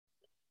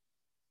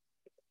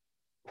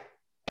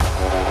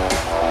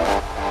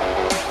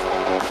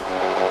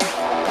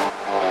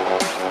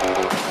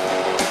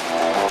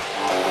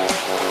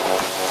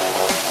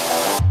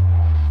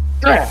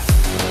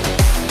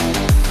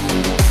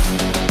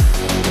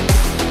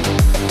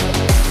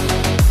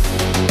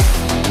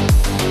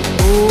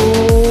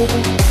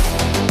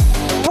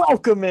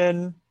welcome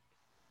in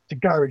to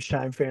Garbage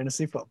Time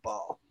Fantasy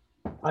Football.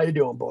 How you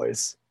doing,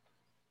 boys?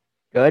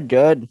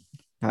 Good.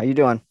 How you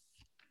doing?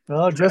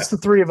 Well, just the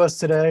three of us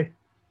today.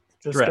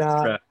 Just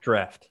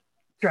Draft.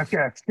 Just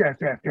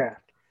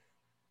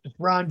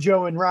Ron,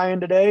 Joe, and Ryan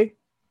today.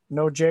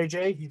 No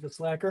JJ. He's a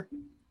slacker.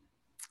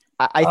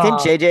 I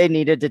think JJ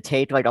needed to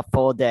take like a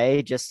full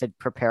day just to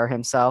prepare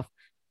himself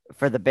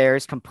for the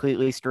Bears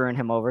completely screwing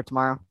him over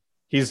tomorrow.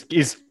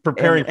 He's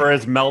preparing for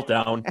his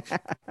meltdown.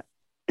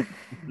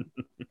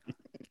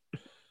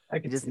 I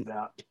can see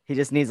that. He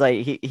just needs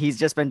he's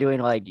just been doing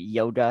like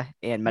yoga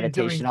and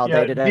meditation all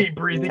day today. Deep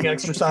breathing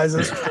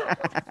exercises.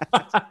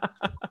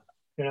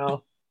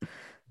 That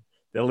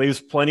leaves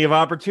plenty of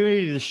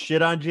opportunity to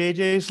shit on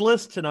JJ's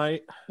list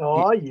tonight.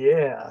 Oh,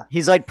 yeah.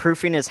 He's like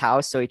proofing his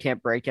house so he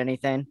can't break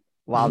anything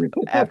while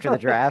after the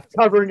draft.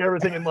 Covering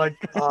everything in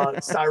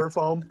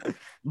styrofoam.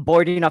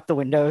 Boarding up the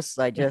windows.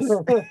 Just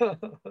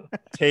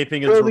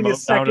taping his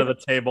remote down to the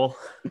table.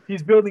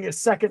 He's building a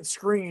second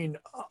screen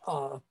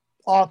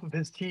off of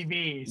his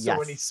TV. So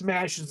when he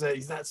smashes it,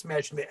 he's not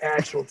smashing the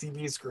actual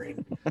TV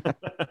screen.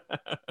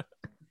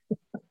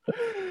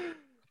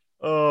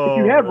 If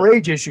you have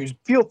rage issues,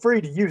 feel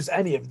free to use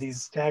any of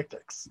these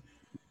tactics.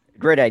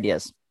 Great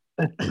ideas.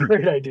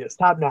 Great ideas.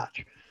 Top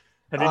notch.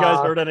 Have you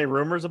guys heard any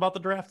rumors about the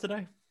draft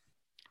today?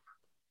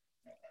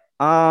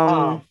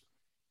 I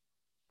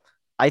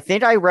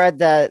think I read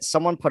that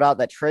someone put out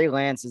that Trey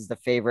Lance is the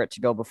favorite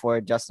to go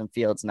before Justin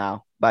Fields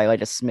now by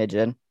like a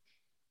smidgen.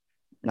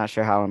 Not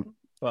sure how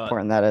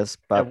important that is.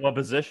 But at what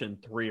position,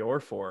 3 or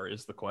 4,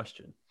 is the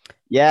question.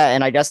 Yeah,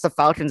 and I guess the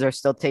Falcons are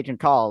still taking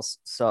calls.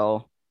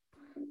 So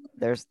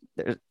I'm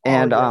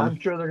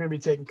sure they're going to be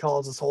taking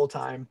calls this whole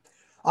time.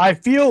 I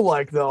feel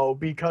like, though,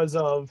 because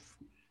of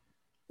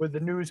with the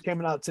news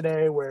coming out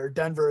today where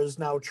Denver is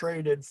now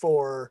traded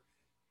for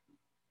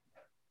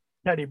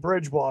Teddy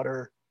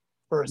Bridgewater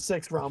for a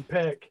 6th-round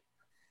pick,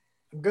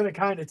 I'm going to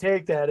kind of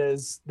take that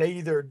as they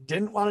either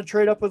didn't want to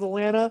trade up with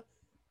Atlanta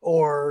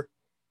or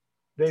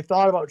they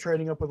thought about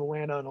trading up with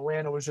Atlanta and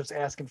Atlanta was just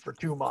asking for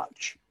too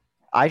much.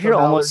 I could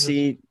almost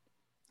see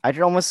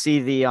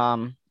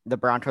the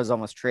Broncos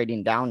almost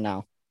trading down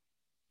now.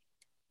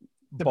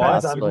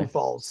 Depends on who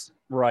falls.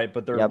 Right,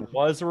 but there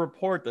was a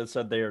report that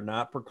said they are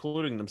not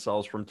precluding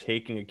themselves from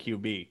taking a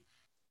QB.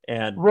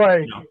 And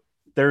right.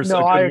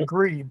 I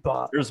agree,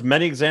 but there's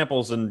many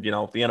examples in the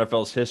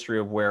NFL's history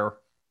of where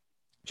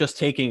just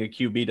taking a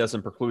QB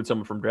doesn't preclude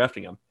someone from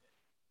drafting him.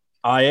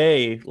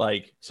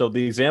 So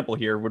the example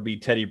here would be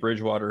Teddy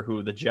Bridgewater,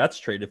 who the Jets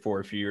traded for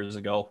a few years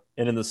ago,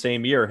 and in the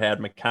same year had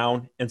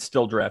McCown and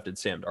still drafted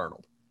Sam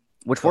Darnold.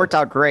 Which worked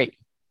out great.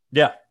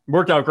 Yeah,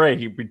 worked out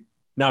great.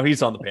 Now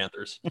he's on the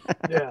Panthers.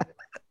 Yeah,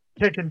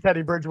 kicking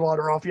Teddy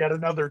Bridgewater off yet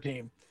another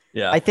team.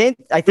 Yeah, I think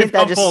that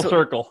just full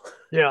circle.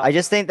 Yeah, I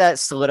just think that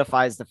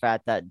solidifies the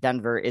fact that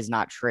Denver is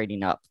not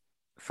trading up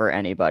for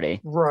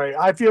anybody. Right.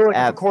 I feel like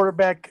if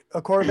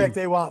a quarterback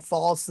they want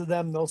falls to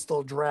them, they'll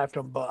still draft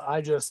him. But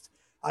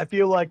I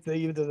feel like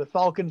either the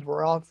Falcons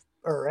were off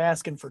or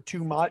asking for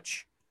too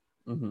much,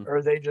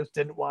 or they just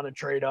didn't want to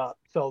trade up.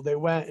 So they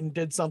went and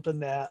did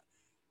something that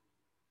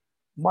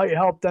might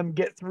help them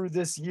get through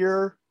this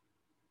year.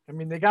 I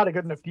mean, they got a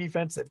good enough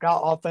defense. They've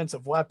got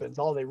offensive weapons.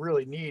 All they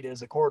really need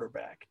is a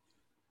quarterback.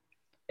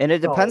 And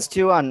it depends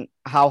too on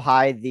how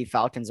high the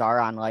Falcons are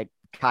on like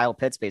Kyle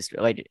Pitts,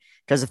 basically.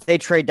 Because if they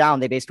trade down,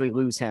 they basically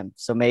lose him.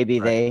 So maybe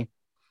they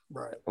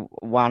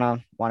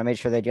wanna make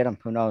sure they get him.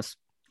 Who knows?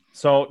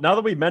 So now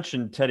that we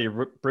mentioned Teddy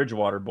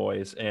Bridgewater,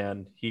 boys,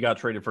 and he got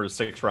traded for a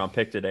 6th-round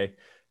pick today,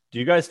 do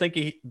you guys think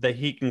that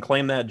he can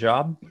claim that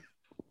job?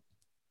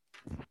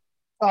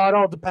 It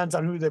all depends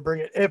on who they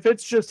bring it. If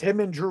it's just him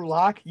and Drew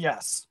Lock,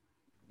 yes.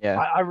 Yeah.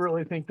 I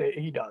really think that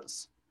he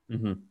does.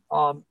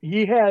 Mm-hmm.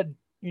 He had,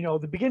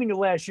 the beginning of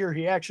last year,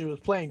 he actually was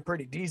playing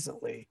pretty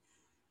decently.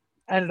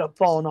 Ended up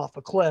falling off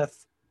a cliff.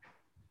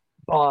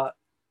 But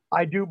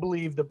I do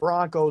believe the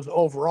Broncos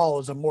overall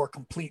is a more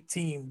complete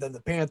team than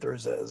the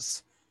Panthers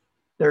is.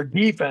 Their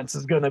defense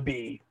is going to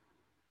be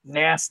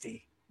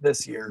nasty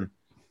this year.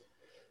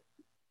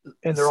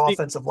 And their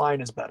offensive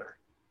line is better.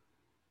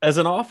 As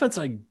an offense,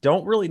 I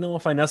don't really know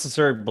if I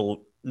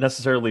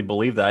necessarily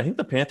believe that. I think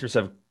the Panthers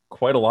have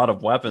quite a lot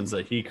of weapons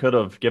that he could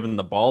have given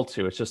the ball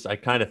to. It's just I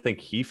kind of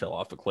think he fell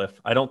off a cliff.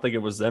 I don't think it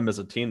was them as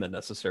a team that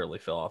necessarily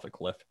fell off a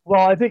cliff.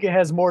 Well, I think it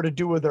has more to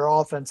do with their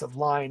offensive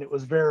line. It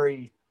was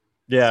very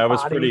it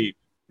was pretty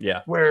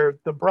where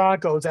the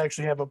Broncos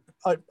actually have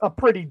a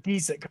pretty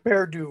decent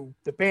compared to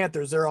the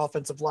Panthers. Their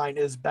offensive line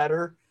is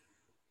better.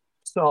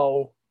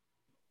 So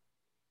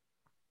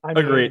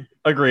agreed.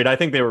 I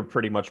think they were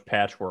pretty much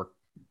patchwork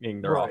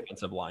in their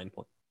offensive line.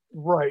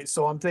 Right.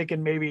 So I'm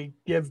thinking maybe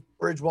give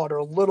Bridgewater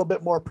a little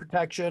bit more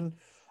protection.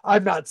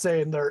 I'm not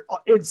saying they're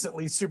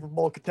instantly Super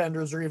Bowl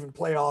contenders or even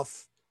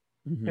playoff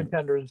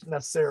contenders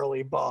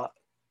necessarily, but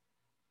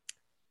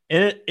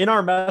in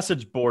our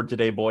message board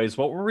today, boys,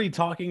 what were we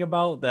talking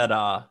about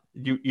that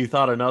you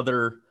thought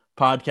another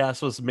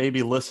podcast was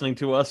maybe listening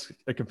to us,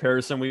 a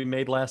comparison we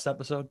made last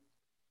episode?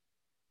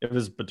 It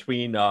was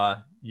between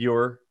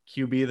your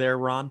QB there,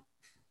 Ron.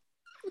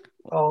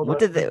 Oh, what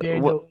did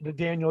the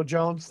Daniel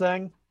Jones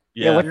thing?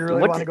 Yeah. You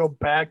really want to go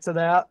back to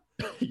that?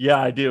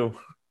 Yeah, I do.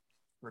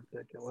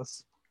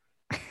 Ridiculous.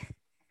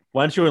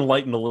 Why don't you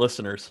enlighten the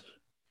listeners?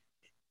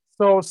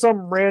 So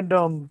some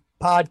random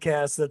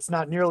podcast that's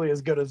not nearly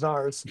as good as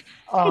ours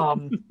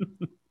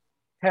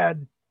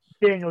had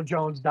Daniel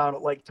Jones down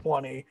at like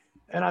 20.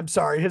 And I'm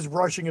sorry, his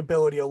rushing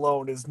ability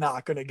alone is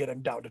not going to get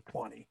him down to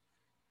 20.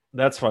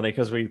 That's funny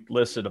because we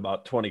listed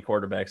about 20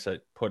 quarterbacks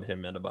that put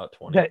him in about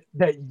 20.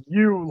 That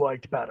you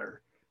liked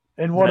better.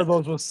 And one of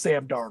those was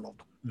Sam Darnold.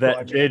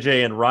 That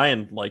JJ and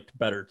Ryan liked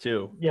better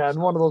too. Yeah, and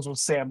one of those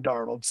was Sam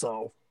Darnold.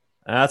 So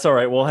that's all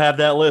right. We'll have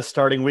that list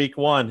starting week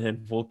 1,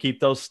 and we'll keep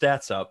those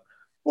stats up.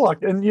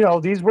 Look, and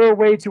these were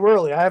way too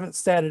early. I haven't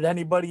statted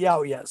anybody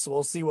out yet, so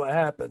we'll see what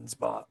happens.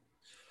 But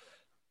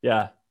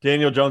yeah,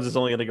 Daniel Jones is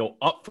only going to go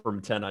up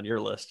from 10 on your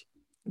list.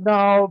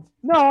 No.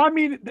 I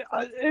mean,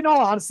 in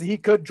all honesty, he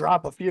could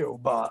drop a few,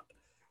 but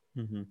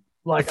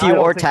like a few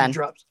or 10.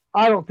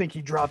 I don't think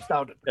he drops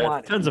down to 20.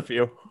 Yeah, 10's a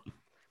few.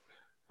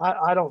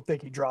 I don't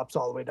think he drops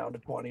all the way down to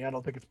 20. I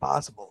don't think it's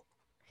possible.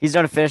 He's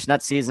going to finish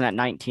that season at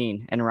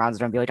 19, and Ron's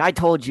going to be like, I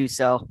told you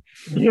so.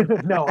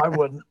 No, I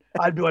wouldn't.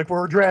 I'd be like,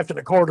 we're drafting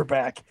a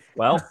quarterback.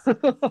 Well,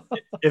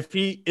 if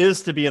he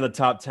is to be in the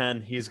top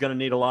 10, he's going to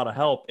need a lot of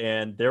help.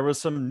 And there was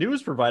some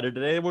news provided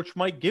today which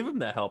might give him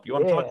that help. You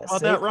want to talk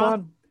about that,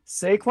 Ron?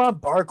 Saquon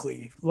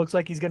Barkley looks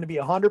like he's going to be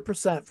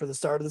 100% for the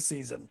start of the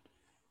season.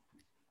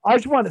 I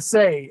just want to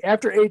say,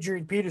 after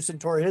Adrian Peterson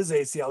tore his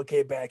ACL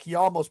came back, he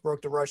almost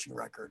broke the rushing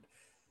record.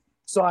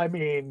 So, I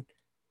mean,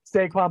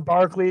 Saquon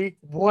Barkley,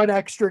 one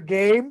extra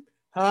game?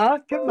 Huh?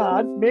 Come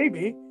on,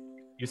 maybe.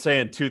 You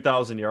saying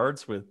 2,000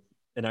 yards with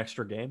an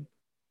extra game?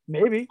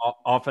 Maybe.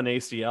 Off an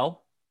ACL?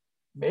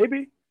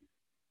 Maybe.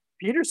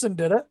 Peterson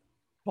did it.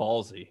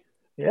 Ballsy.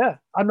 Yeah.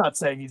 I'm not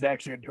saying he's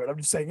actually going to do it. I'm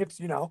just saying it's,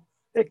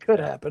 it could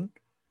happen.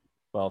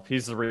 Well, if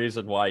he's the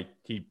reason why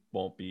he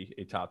won't be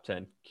a top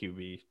 10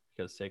 QB,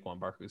 because Saquon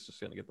Barkley is just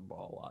going to get the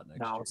ball a lot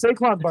next year.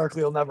 Saquon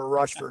Barkley will never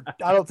rush for.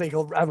 I don't think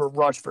he'll ever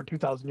rush for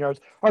 2,000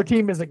 yards. Our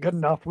team isn't good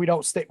enough. We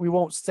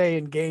won't stay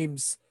in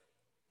games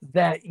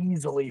that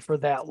easily for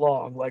that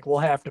long. Like, we'll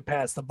have to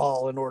pass the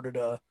ball in order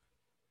to.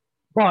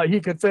 But he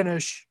could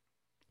finish.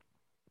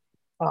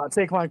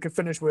 Saquon could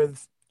finish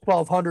with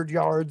 1,200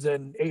 yards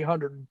and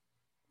 800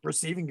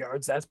 receiving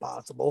yards. That's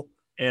possible.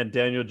 And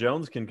Daniel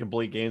Jones can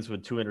complete games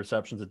with 2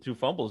 interceptions and 2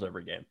 fumbles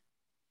every game.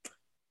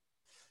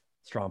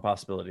 Strong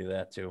possibility of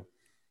that too.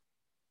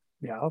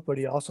 Yeah, but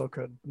he also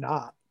could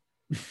not.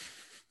 It's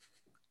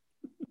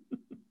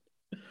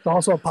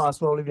also a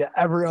possibility that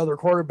every other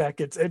quarterback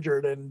gets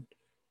injured and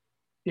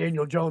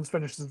Daniel Jones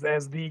finishes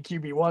as the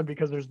QB1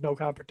 because there's no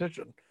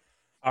competition.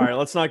 All right,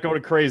 let's not go to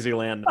crazy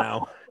land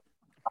now.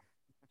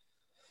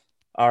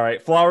 All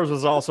right, Flowers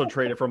was also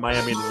traded from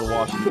Miami to the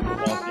Washington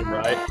football team,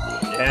 right?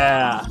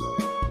 Yeah.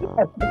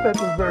 That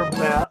deserved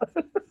that.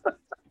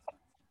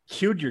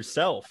 Cued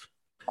yourself.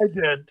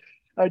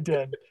 I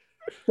did.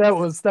 That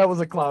was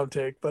a clown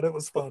take, but it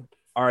was fun.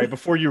 All right,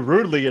 before you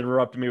rudely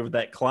interrupted me with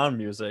that clown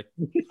music,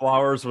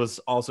 Flowers was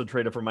also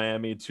traded from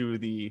Miami to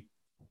the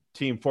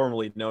team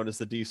formerly known as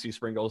the DC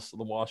Springles,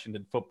 the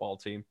Washington football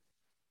team.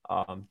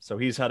 So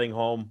he's heading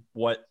home.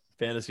 What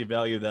fantasy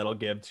value that'll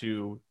give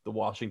to the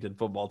Washington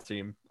football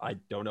team, I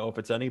don't know if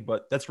it's any,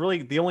 but that's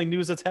really the only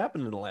news that's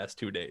happened in the last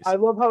 2 days. I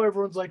love how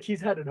everyone's like,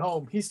 he's headed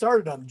home. He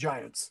started on the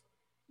Giants.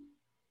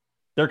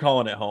 They're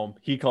calling it home.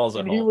 He calls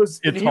it home. He was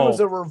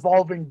a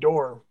revolving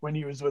door when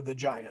he was with the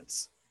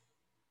Giants.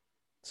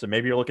 So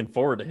maybe you're looking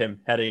forward to him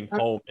heading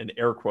home in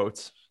air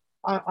quotes.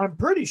 I'm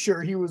pretty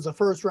sure he was a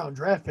first-round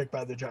draft pick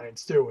by the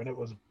Giants too, and it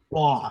was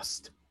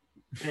lost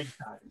big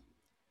time.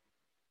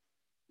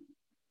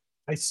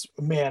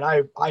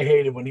 I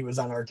hated when he was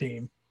on our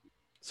team.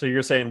 So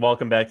you're saying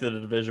welcome back to the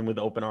division with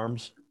open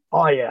arms?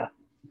 Oh yeah.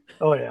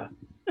 I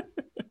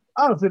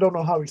honestly don't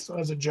know how he still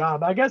has a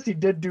job. I guess he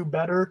did do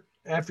better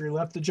after he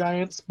left the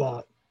Giants,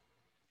 but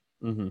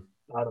I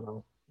don't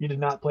know. He did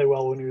not play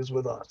well when he was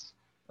with us.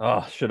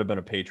 Oh, should have been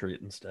a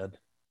Patriot instead.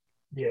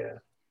 Yeah.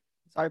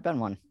 Sorry, been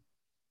one.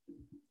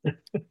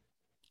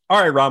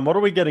 All right, Ron, what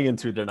are we getting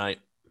into tonight?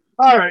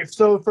 All right,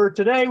 so for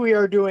today, we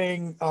are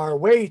doing our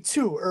way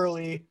too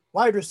early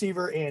wide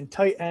receiver and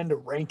tight end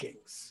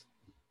rankings.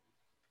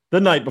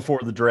 The night before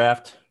the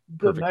draft.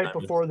 The night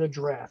before the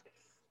draft.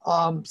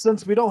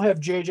 Since we don't have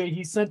JJ,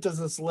 he sent us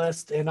this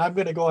list, and I'm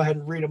going to go ahead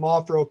and read them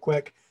off real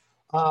quick.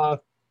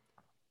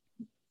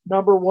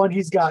 Number 1,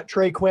 he's got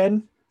Trey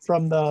Quinn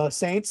from the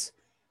Saints.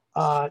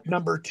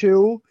 Number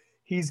 2,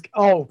 he's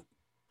no,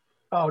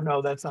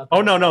 that's not.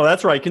 No,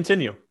 that's right.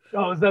 Continue.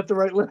 Oh, is that the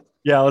right list?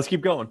 Yeah, let's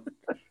keep going.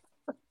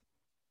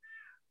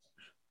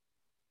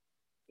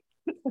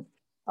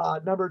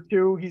 Number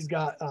 2, he's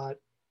got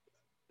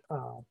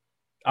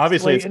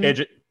obviously Slayton,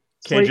 it's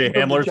KJ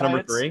Hamler's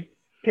number 3.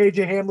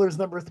 KJ Hamler's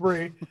number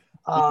 3.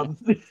 I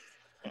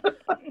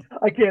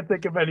can't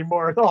think of any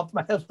more off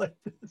my head like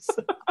this.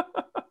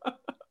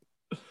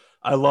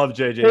 I love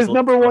JJ. His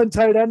number 1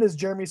 tight end is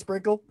Jeremy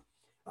Sprinkle.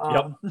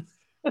 Yep.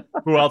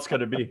 Who else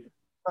could it be?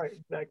 Right,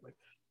 exactly.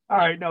 All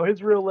right, no,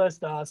 his real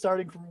list,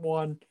 starting from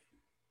 1,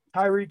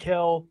 Tyreek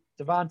Hill,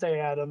 Devontae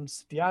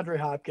Adams, DeAndre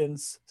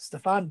Hopkins,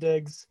 Stephon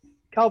Diggs,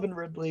 Calvin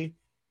Ridley,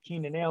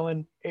 Keenan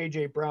Allen,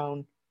 A.J.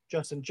 Brown,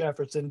 Justin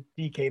Jefferson,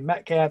 DK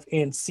Metcalf,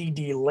 and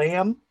C.D.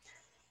 Lamb.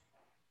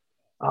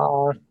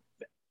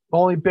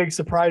 Only big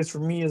surprise for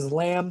me is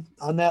Lamb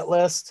on that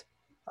list.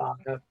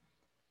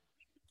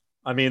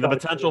 I mean, the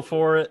potential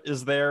for it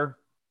is there.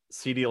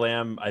 C.D.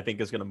 Lamb, I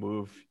think, is going to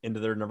move into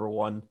their number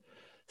one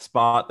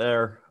spot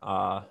there.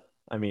 I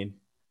mean,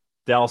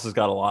 Dallas has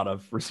got a lot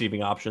of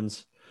receiving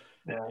options.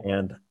 Yeah.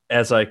 And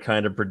as I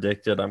kind of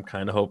predicted, I'm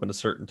kind of hoping a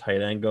certain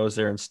tight end goes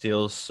there and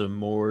steals some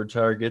more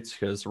targets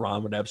because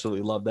Ron would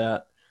absolutely love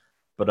that.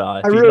 But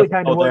I really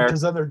kind of would,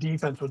 because then their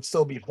defense would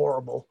still be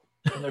horrible,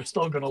 and they're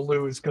still going to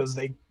lose because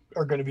they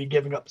are going to be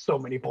giving up so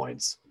many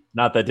points.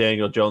 Not that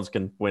Daniel Jones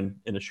can win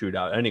in a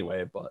shootout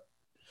anyway, but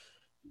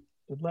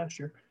did last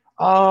year.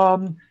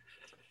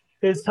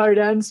 His tight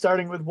end,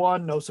 starting with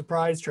 1, no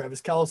surprise,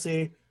 Travis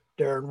Kelce,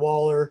 Darren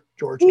Waller,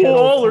 George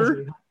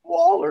Kittle,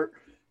 Waller,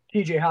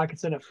 TJ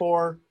Hockenson at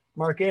 4,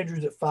 Mark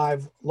Andrews at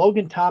 5,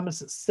 Logan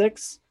Thomas at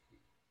 6,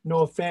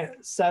 Noah Fant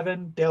at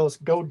 7, Dallas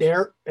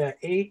Goedert at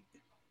 8.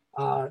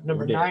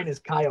 Number 9 is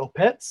Kyle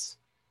Pitts,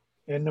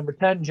 and number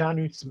 10,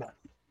 Jonnu Smith.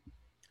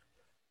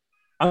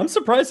 I'm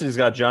surprised he's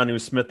got Jonnu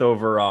Smith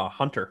over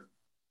Hunter.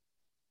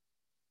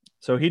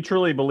 So he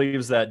truly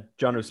believes that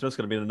Jonnu Smith's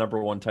going to be the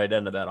number 1 tight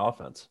end of that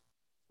offense.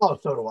 Oh,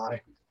 so do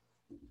I.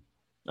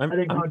 I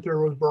think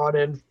Hunter was brought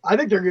in. I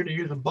think they're going to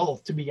use them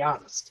both, to be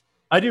honest.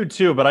 I do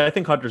too, but I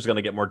think Hunter's going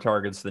to get more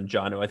targets than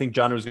Jonnu. I think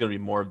Jonnu is going to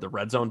be more of the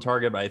red zone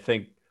target, but I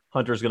think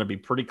Hunter's going to be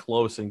pretty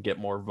close and get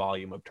more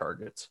volume of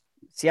targets.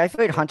 See, I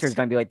feel like Hunter's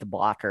going to be like the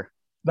blocker.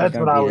 That's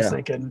what I was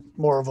thinking.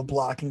 More of a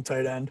blocking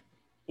tight end.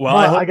 Well,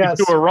 I hope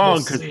you were wrong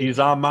because he's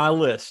on my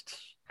list.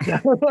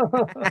 All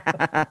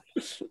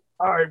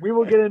right, we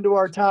will get into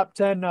our top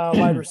 10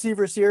 wide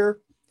receivers here.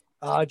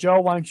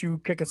 Joe, why don't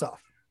you kick us off?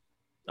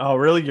 Oh,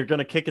 really? You're going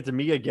to kick it to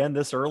me again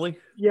this early?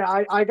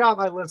 Yeah, I got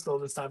my list, though,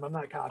 this time. I'm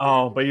not copying.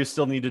 Oh, but you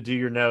still need to do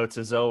your notes,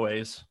 as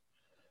always.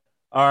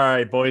 All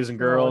right, boys and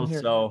girls.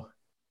 So,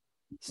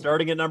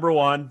 starting at number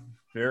 1,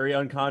 very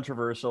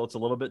uncontroversial. It's a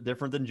little bit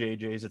different than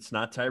JJ's. It's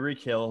not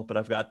Tyreek Hill, but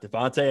I've got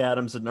Devontae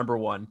Adams at number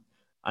 1.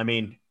 I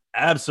mean,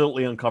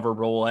 absolutely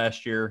uncoverable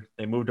last year.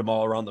 They moved him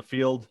all around the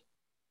field.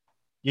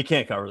 You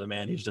can't cover the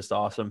man. He's just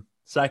awesome.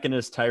 Second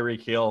is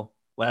Tyreek Hill.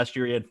 Last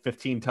year, he had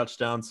 15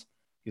 touchdowns.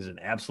 He's an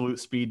absolute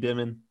speed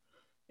demon.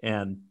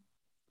 And,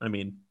 I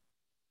mean,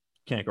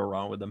 can't go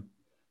wrong with him.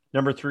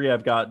 Number 3,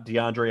 I've got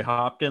DeAndre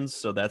Hopkins.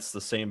 So that's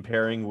the same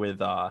pairing with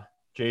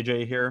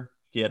JJ here.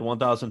 He had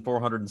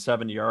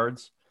 1,407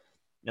 yards.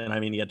 And, I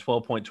mean, he had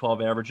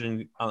 12.12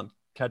 averaging on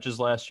catches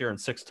last year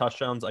and 6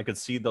 touchdowns. I could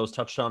see those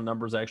touchdown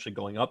numbers actually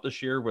going up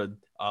this year with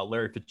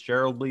Larry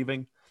Fitzgerald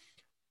leaving.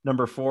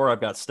 Number 4, I've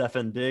got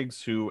Stephon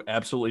Diggs, who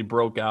absolutely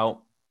broke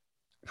out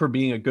for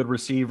being a good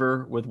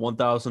receiver with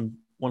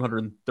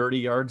 1,130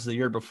 yards the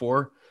year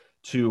before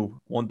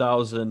to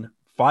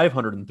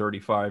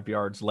 1,535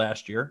 yards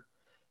last year.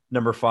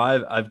 Number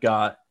 5, I've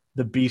got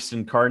the beast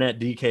incarnate,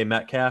 DK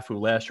Metcalf, who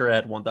last year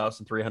had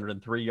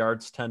 1,303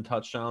 yards, 10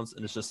 touchdowns,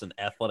 and is just an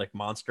athletic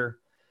monster.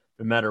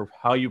 No matter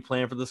how you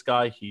plan for this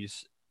guy,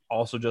 he's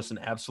also just an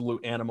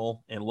absolute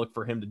animal, and look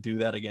for him to do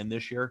that again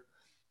this year.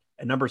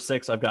 And number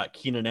 6, I've got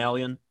Keenan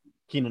Allen,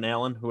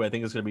 who I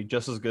think is going to be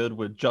just as good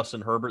with Justin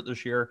Herbert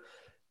this year.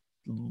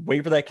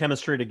 Wait for that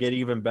chemistry to get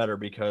even better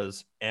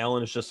because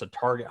Allen is just a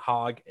target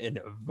hog and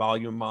a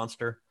volume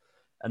monster.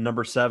 And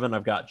number 7,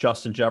 I've got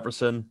Justin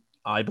Jefferson.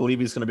 I believe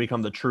he's going to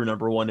become the true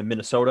number 1 in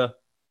Minnesota.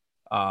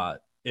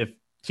 If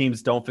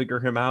teams don't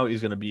figure him out,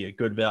 he's going to be a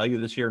good value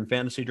this year in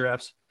fantasy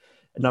drafts.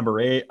 And number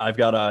 8, I've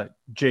got a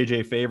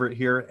JJ favorite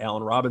here,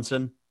 Allen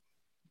Robinson.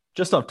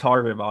 Just off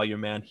target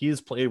volume, man. He's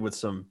played with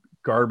some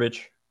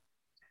garbage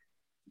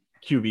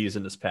QBs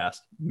in his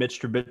past.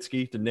 Mitch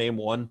Trubisky, to name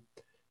one.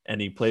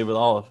 And he played with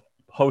all of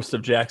host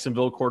of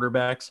Jacksonville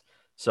quarterbacks.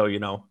 So,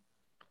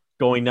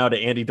 going now to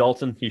Andy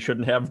Dalton, he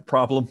shouldn't have a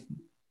problem.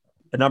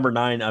 At number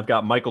 9, I've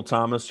got Michael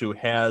Thomas, who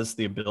has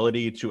the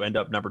ability to end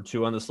up number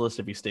 2 on this list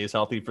if he stays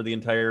healthy for the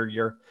entire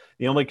year.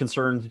 The only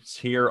concerns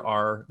here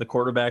are the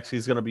quarterbacks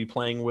he's going to be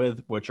playing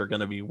with, which are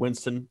going to be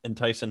Winston and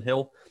Tyson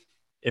Hill.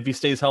 If he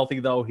stays healthy,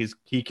 though,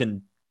 he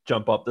can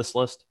jump up this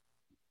list.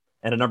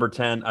 And at number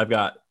 10, I've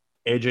got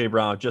A.J.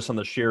 Brown, just on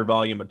the sheer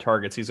volume of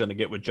targets he's going to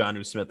get with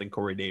Jonnu Smith and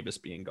Corey Davis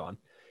being gone.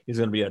 He's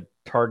going to be a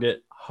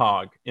target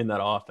hog in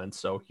that offense,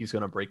 so he's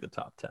going to break the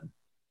top 10.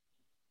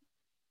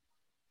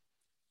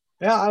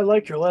 Yeah, I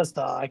like your list.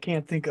 I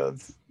can't think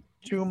of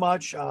too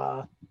much.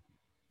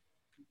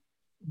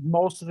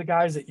 Most of the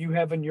guys that you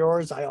have in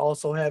yours, I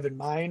also have in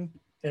mine.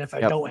 And if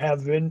I don't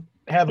have them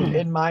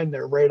in mind,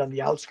 they're right on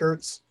the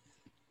outskirts.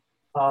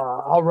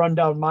 I'll run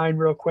down mine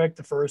real quick.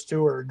 The first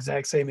 2 are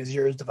exact same as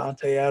yours,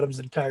 Devontae Adams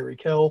and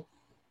Tyreek Hill.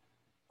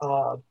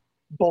 Both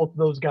of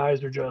those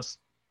guys are just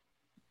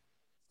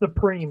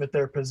supreme at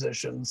their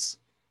positions.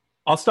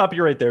 I'll stop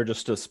you right there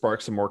just to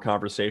spark some more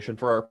conversation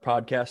for our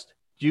podcast.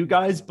 Do you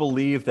guys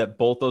believe that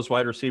both those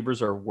wide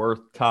receivers are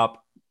worth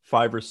top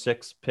 5 or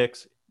 6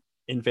 picks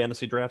in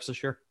fantasy drafts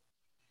this year?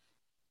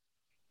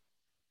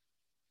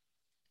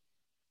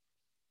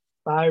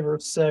 5 or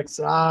 6.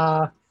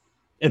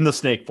 In the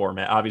snake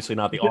format, obviously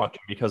not the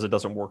auction because it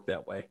doesn't work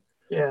that way.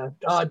 Yeah.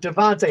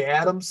 Davante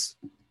Adams.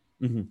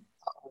 Mm-hmm.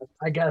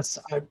 I guess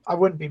I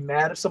wouldn't be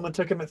mad if someone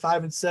took him at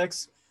 5 and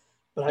 6,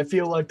 but I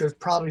feel like there's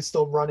probably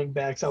still running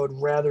backs I would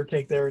rather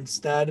take there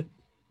instead.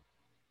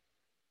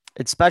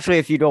 Especially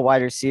if you do a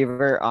wide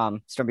receiver, it's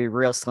going to be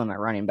real slim at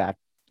running back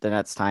the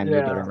next time you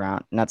get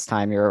around. Next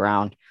time you're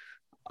around.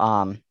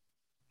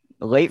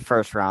 Late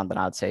first round, then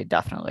I'd say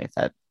definitely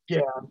that.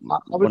 Yeah, I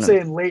would say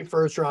in late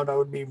first round, I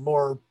would be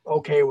more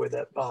okay with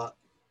it. But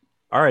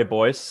all right,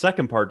 boys.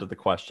 Second part to the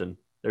question.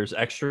 There's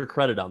extra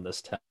credit on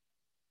this test.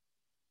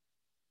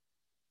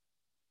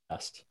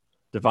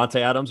 Davante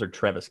Adams or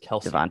Travis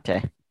Kelce?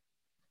 Davante.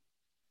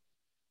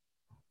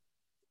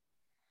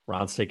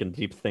 Ron's taking a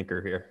deep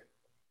thinker here.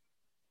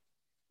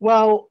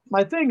 Well,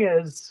 my thing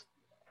is,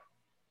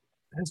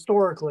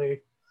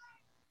 historically,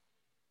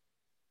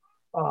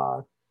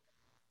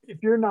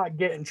 if you're not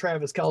getting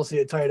Travis Kelce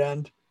at tight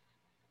end,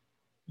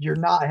 you're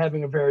not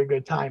having a very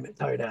good time at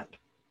tight end.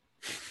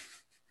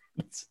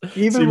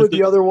 Even with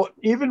the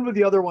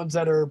other ones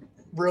that are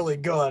really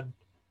good,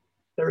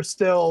 they're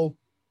still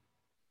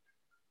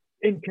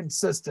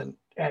inconsistent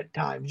at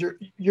times.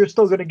 You're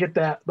still going to get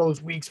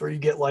those weeks where you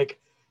get like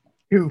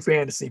 2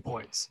 fantasy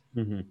points.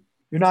 Mm-hmm.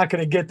 You're not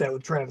going to get that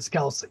with Travis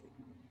Kelce.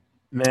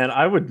 Man,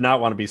 I would not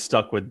want to be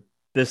stuck with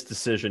this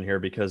decision here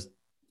because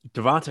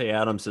Davante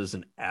Adams is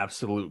an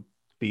absolute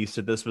beast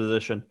at this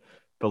position.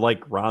 But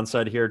like Ron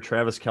said here,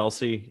 Travis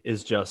Kelce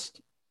is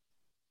just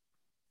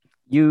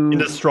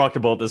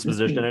indestructible at this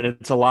position. And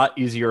it's a lot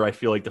easier, I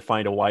feel like, to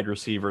find a wide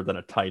receiver than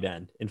a tight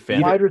end. In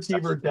fact, wide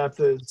receiver depth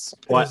is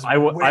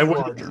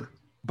larger.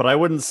 But I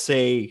wouldn't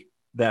say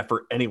that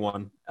for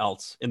anyone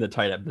else in the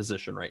tight end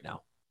position right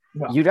now.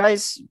 No. You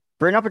guys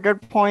bring up a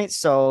good point.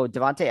 So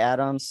Davante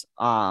Adams,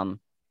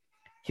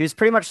 he was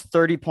pretty much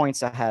 30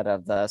 points ahead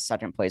of the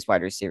second place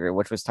wide receiver,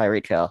 which was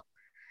Tyreek Hill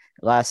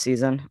last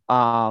season.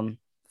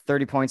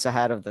 30 points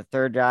ahead of the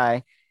third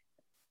guy,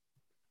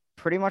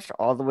 pretty much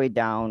all the way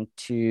down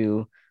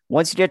to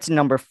once you get to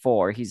number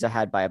 4, he's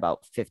ahead by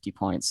about 50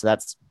 points. So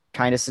that's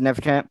kind of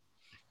significant.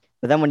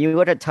 But then when you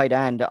look at tight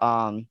end,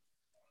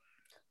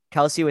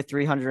 Kelce with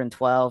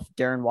 312,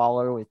 Darren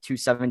Waller with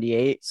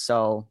 278.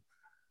 So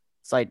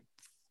it's like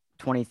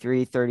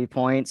 23, 30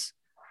 points.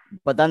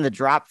 But then the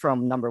drop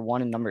from number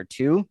 1 and number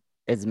 2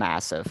 is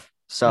massive.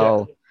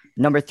 So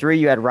number 3,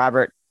 you had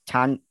Robert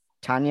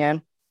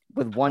Tonyan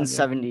with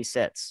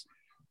 176.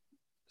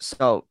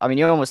 So, I mean,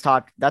 you almost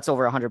talked, that's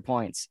over 100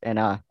 points in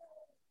a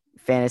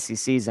fantasy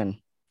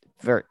season.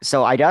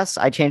 So I guess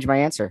I changed my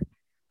answer.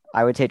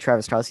 I would take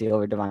Travis Kelce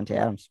over Davante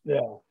Adams. Yeah.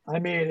 I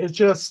mean, it's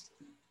just.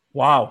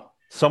 Wow.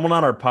 Someone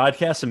on our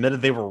podcast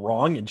admitted they were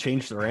wrong and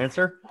changed their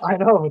answer. I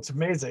know. It's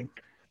amazing.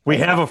 We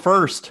have a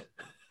first.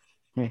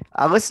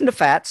 I listen to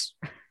Fats.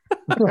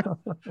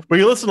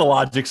 We listen to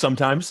Logic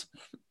sometimes.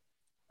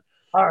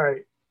 All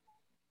right.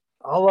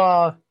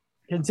 I'll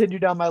continue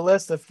down my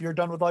list if you're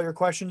done with all your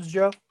questions,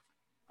 Joe.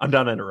 I'm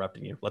done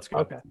interrupting you. Let's go.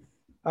 Okay.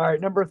 All right.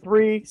 Number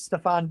 3,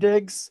 Stefon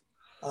Diggs.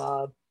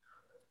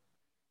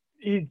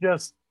 He's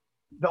just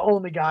the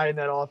only guy in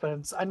that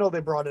offense. I know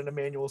they brought in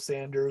Emmanuel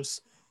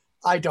Sanders.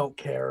 I don't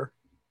care.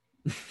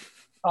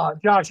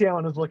 Josh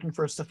Allen is looking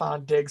for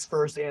Stefon Diggs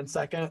first and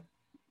second.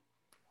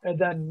 And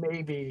then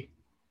maybe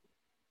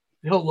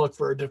he'll look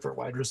for a different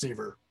wide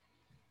receiver.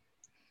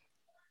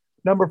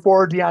 Number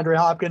 4, DeAndre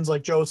Hopkins,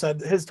 like Joe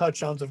said, his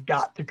touchdowns have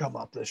got to come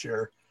up this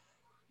year.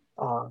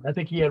 I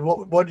think he had,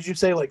 what did you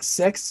say, like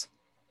 6,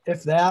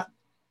 if that?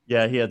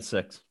 Yeah, he had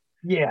 6.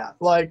 Yeah,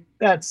 like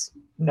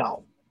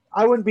no.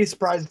 I wouldn't be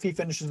surprised if he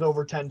finishes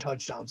over 10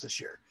 touchdowns this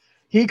year.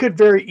 He could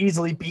very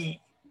easily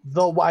be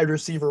the wide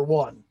receiver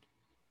 1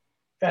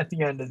 at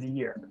the end of the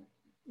year.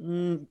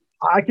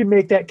 I can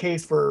make that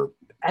case for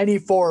any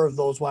 4 of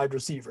those wide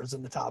receivers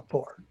in the top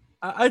 4.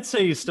 I'd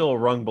say he's still a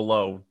rung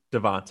below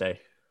Davante.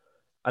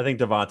 I think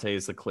Davante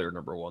is the clear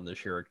number 1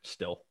 this year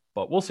still,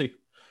 but we'll see.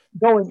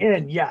 Going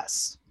in,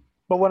 yes.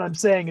 But what I'm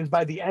saying is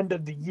by the end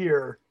of the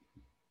year,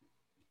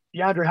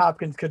 DeAndre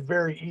Hopkins could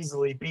very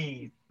easily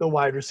be the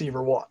wide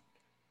receiver 1.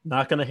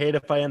 Not going to hate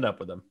if I end up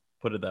with him.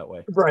 Put it that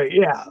way. Right.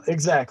 Yeah,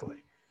 exactly.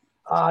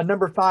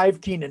 Number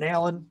 5, Keenan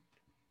Allen.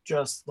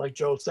 Just like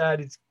Joe said,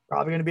 he's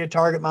probably going to be a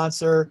target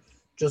monster.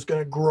 Just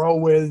going to grow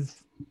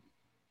with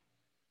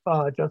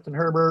Justin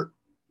Herbert.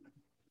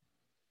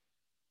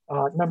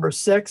 Number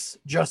 6,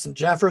 Justin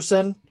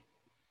Jefferson.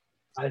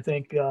 I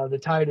think the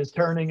tide is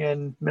turning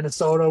in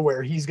Minnesota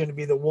where he's going to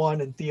be the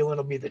 1 and Thielen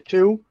will be the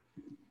 2.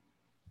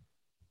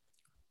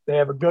 They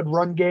have a good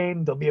run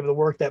game. They'll be able to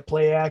work that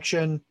play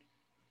action.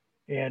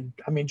 And,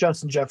 I mean,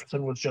 Justin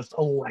Jefferson was just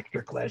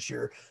electric last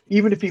year.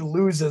 Even if he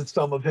loses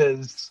some of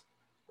his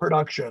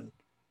production,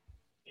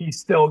 he's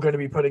still going to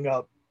be putting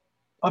up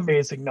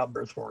amazing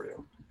numbers for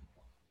you.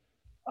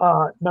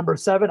 Number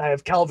 7, I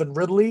have Calvin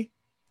Ridley.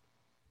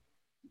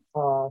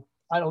 I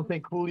don't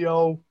think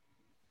Julio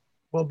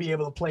will be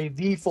able to play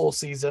the full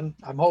season.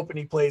 I'm hoping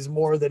he plays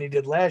more than he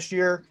did last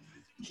year.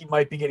 He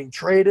might be getting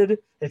traded.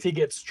 If he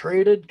gets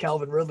traded,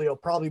 Calvin Ridley will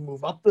probably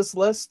move up this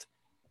list.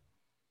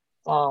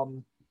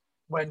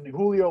 When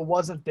Julio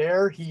wasn't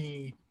there,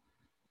 he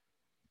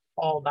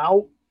hauled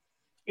out,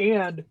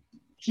 and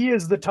he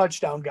is the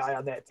touchdown guy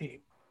on that team.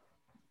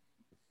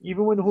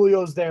 Even when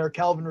Julio's there,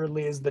 Calvin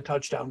Ridley is the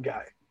touchdown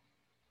guy.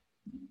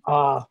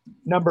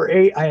 Number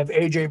 8, I have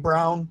AJ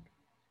Brown.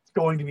 It's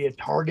going to be a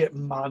target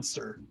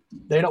monster.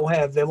 They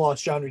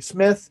lost Jonnu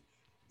Smith.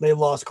 They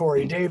lost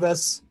Corey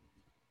Davis.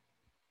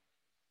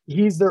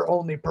 He's their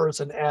only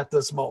person at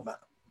this moment.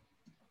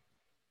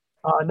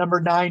 Number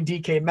 9,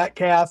 DK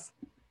Metcalf.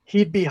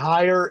 He'd be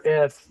higher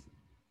if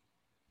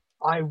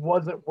I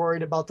wasn't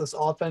worried about this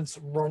offense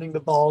running the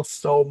ball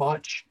so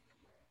much.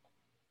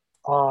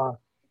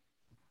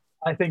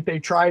 I think they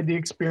tried the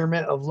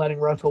experiment of letting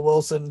Russell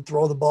Wilson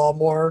throw the ball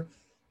more.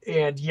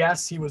 And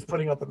yes, he was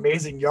putting up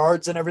amazing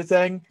yards and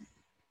everything,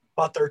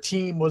 but their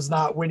team was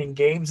not winning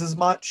games as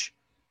much.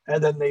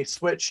 And then they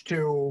switched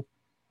to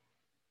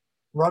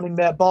running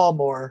that ball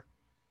more,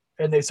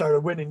 and they started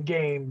winning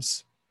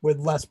games with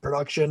less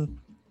production.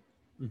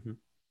 Mm-hmm.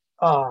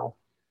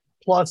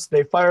 Plus,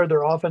 they fired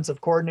their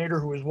offensive coordinator,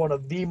 who is one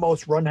of the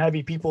most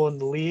run-heavy people in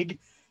the league,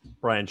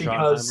 Brian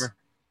Schottenheimer,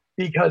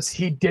 because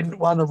he didn't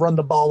want to run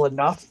the ball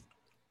enough.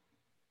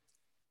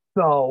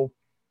 So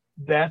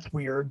that's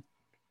weird.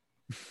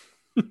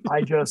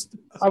 They're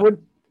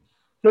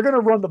going to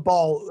run the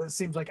ball. It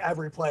seems like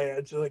every play.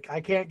 It's like, I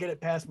can't get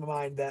it past my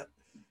mind that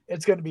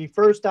it's going to be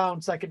first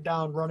down, second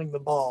down, running the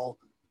ball.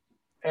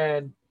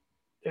 And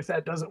if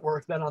that doesn't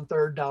work, then on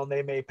third down,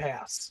 they may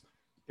pass.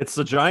 It's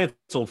the Giants'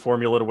 old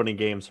formula to winning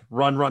games.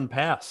 Run,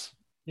 pass.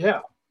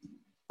 Yeah.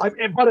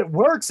 But it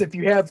works if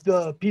you have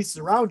the pieces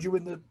around you,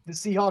 and the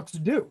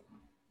Seahawks do.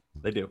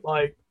 They do.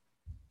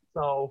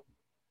 So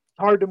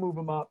hard to move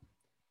them up.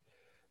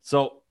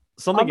 So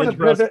something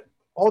interesting.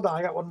 Hold on,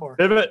 I got one more.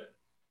 Pivot.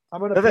 I'm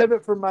going to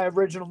pivot from my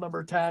original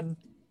number 10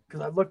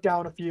 because I looked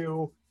down a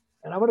few,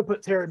 and I'm going to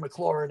put Terry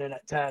McLaurin in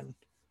at 10.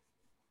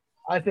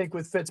 I think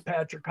with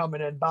Fitzpatrick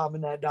coming in,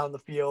 bombing that down the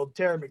field,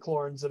 Terry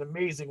McLaurin's an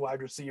amazing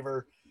wide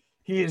receiver.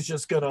 He is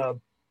just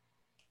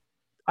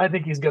I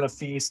think he's going to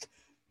feast.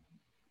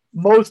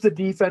 Most of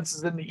the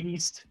defenses in the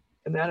East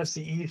and the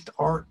NFC East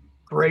aren't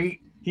great.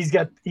 He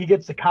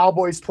gets the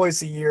Cowboys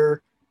twice a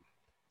year,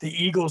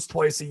 the Eagles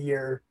twice a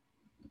year.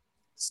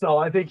 So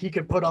I think he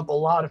could put up a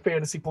lot of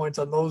fantasy points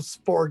on those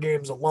 4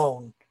 games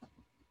alone.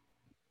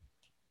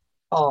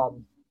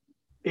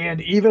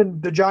 And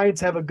even the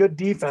Giants have a good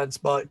defense,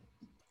 but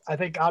I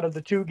think out of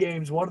the 2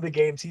 games, one of the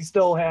games, he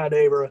still had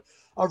a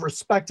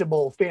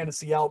respectable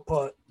fantasy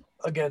output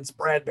against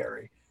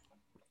Bradbury.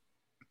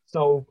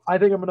 So I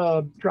think I'm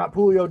going to drop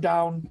Julio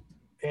down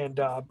and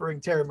bring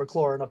Terry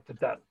McLaurin up to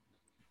 10.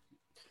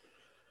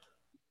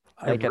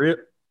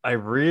 I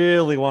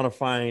really want to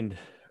find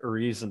a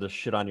reason to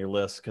shit on your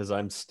list because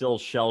I'm still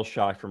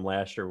shell-shocked from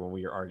last year when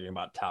we were arguing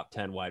about top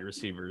 10 wide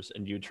receivers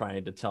and you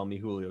trying to tell me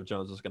Julio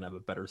Jones was going to have a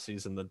better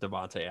season than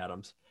Devontae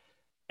Adams.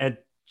 And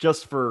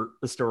just for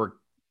historic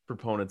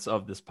proponents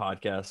of this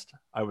podcast,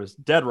 I was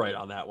dead right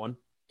on that one.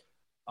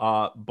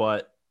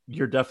 But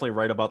you're definitely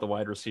right about the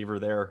wide receiver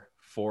there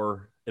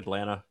for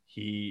Atlanta.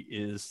 He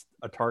is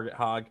a target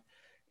hog.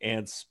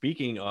 And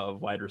speaking of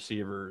wide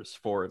receivers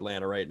for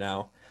Atlanta right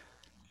now,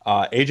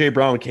 AJ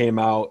Brown came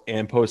out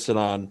and posted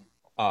on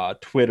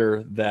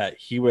Twitter that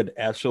he would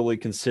absolutely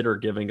consider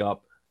giving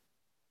up.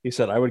 He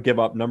said, I would give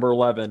up number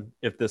 11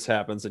 if this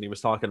happens. And he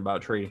was talking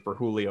about trading for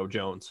Julio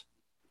Jones.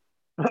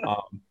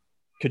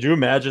 Could you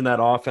imagine that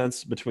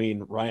offense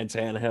between Ryan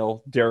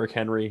Tannehill, Derrick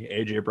Henry,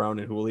 AJ Brown,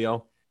 and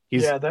Julio?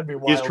 That'd be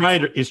wild.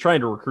 He's trying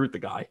to recruit the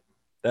guy.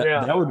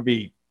 That would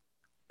be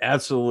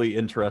absolutely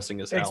interesting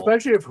as hell.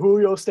 Especially if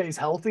Julio stays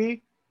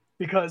healthy,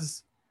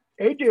 because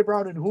AJ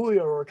Brown and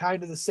Julio are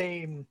kind of the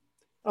same.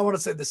 I want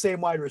to say the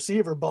same wide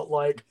receiver, but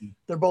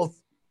they're both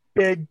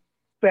big,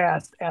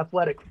 fast,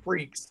 athletic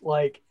freaks.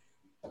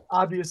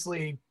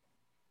 Obviously,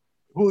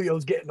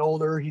 Julio's getting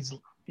older. He's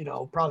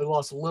probably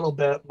lost a little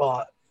bit,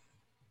 but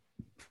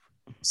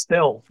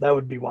still, that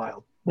would be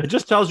wild. It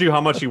just tells you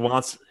how much he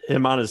wants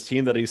him on his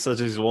team that he says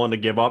he's willing to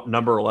give up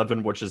number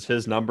 11, which is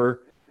his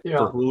number,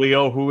 for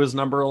Julio, who is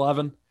number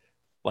 11.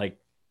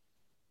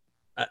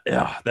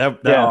 That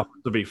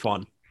would be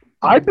fun.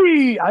 I'd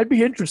be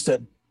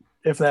interested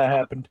if that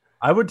happened.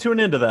 I would tune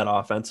into that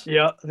offense.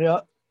 Yeah.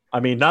 I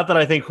mean, not that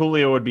I think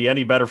Julio would be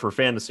any better for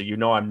fantasy.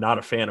 I'm not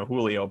a fan of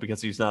Julio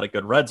because he's not a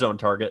good red zone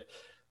target.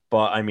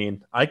 But I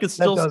mean, I could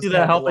still see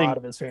that helping a lot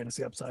of his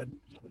fantasy upside.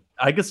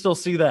 I could still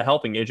see that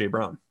helping AJ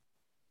Brown.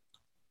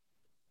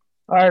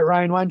 All right,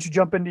 Ryan, why don't you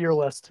jump into your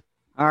list?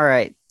 All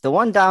right. The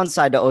one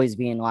downside to always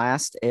being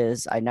last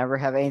is I never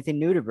have anything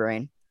new to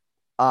bring.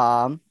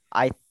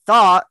 I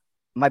thought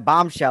my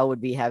bombshell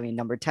would be having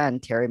number 10,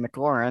 Terry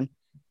McLaurin,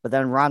 but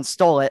then Ron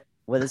stole it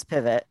with his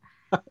pivot.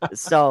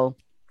 So,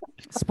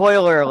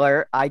 spoiler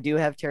alert, I do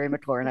have Terry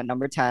McLaurin at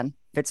number 10.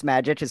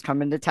 Fitzmagic has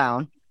come into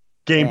town.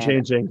 Game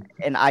changing.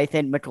 And I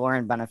think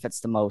McLaurin benefits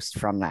the most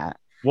from that.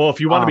 Well, if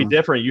you want to be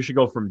different, you should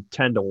go from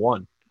 10 to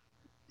 1.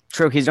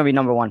 True, he's going to be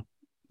number 1.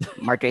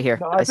 Mark it here.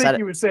 No, I think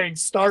he was saying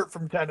start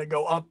from 10 and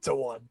go up to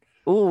 1.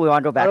 Ooh, we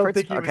want to go backwards?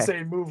 I don't think he was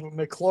saying move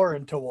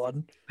McLaurin to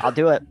 1. I'll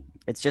do it.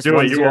 It's just Do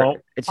it, you 1-0.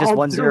 won't. It's just I'll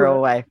 1-0 do it.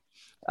 away.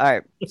 All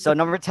right. So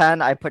number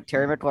 10, I put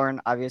Terry McLaurin,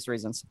 obvious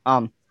reasons.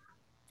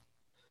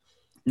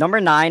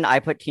 Number 9, I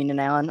put Keenan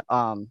Allen.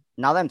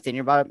 Now that I'm thinking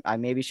about it, I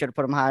maybe should have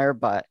put him higher,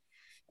 but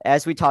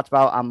as we talked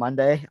about on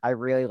Monday, I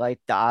really like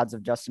the odds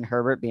of Justin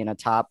Herbert being a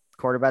top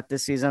quarterback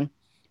this season,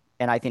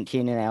 and I think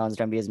Keenan Allen's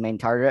going to be his main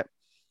target.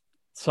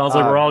 Sounds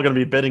like we're all going to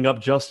be bidding up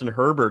Justin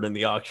Herbert in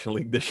the auction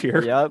league this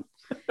year. Yep.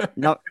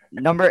 No,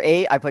 number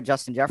 8, I put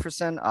Justin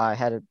Jefferson.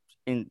 Had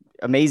an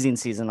amazing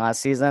season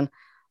last season.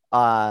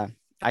 I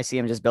see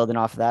him just building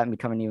off of that and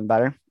becoming even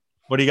better.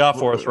 What do you got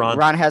for us, Ron?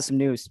 Ron has some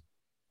news.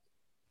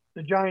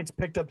 The Giants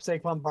picked up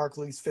Saquon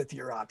Barkley's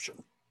 5th-year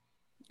option.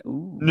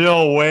 Ooh.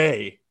 No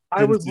way.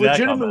 I was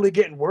legitimately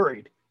getting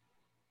worried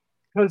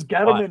because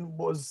Gettleman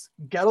was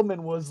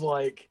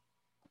like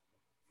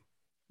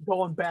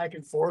going back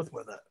and forth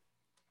with it.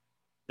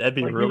 That'd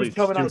be like really he was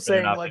coming out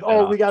saying like,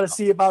 "Oh, we got to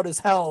see about his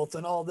health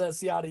and all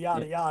this, yada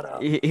yada yada."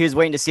 He was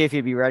waiting to see if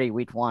he'd be ready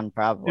week 1,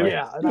 probably.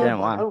 Yeah, I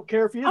don't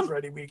care if he is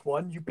ready week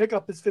 1. You pick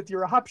up his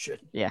 5th-year option.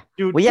 Yeah,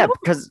 dude. Well, yeah,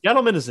 because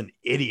Gettleman is an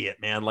idiot,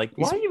 man. Like,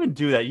 why even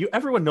do that?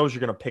 Everyone knows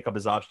you're going to pick up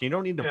his option. You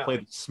don't need to play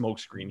the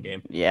smokescreen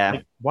game. Yeah.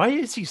 Like, why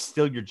is he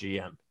still your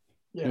GM?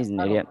 Yeah, he's an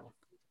idiot.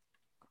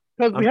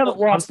 Because we haven't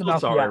lost enough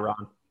sorry, yet.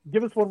 Ron.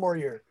 Give us one more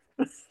year.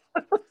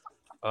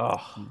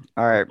 Oh, all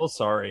right. I'm so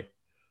sorry.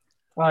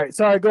 All right,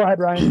 sorry. Go ahead,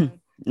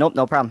 Ryan. Nope,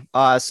 no problem.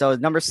 So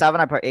number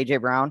 7, I put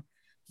AJ Brown.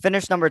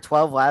 Finished number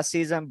 12 last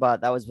season, but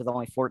that was with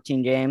only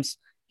 14 games.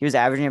 He was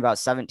averaging about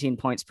 17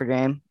 points per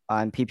game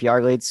in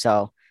PPR leads.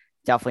 So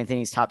definitely think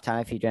he's top 10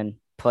 if he can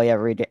play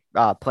every day,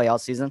 play all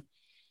season.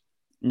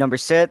 Number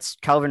 6,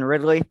 Calvin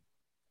Ridley.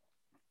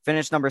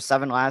 Finished number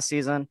 7 last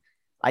season.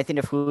 I think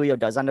if Julio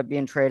does end up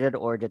being traded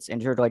or gets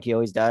injured like he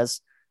always does,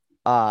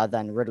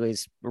 then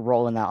Ridley's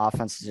role in that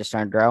offense is just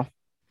starting to grow.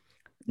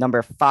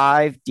 Number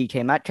 5,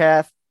 DK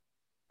Metcalf.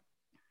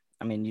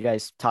 I mean, you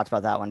guys talked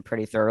about that one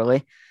pretty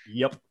thoroughly.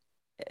 Yep.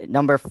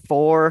 Number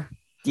 4,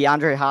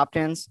 DeAndre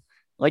Hopkins.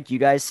 Like you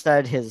guys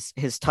said,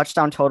 his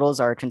touchdown totals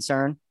are a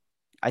concern.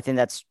 I think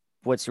that's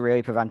what's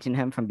really preventing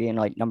him from being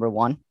like number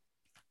 1.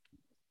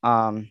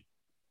 Number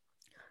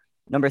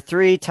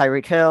 3,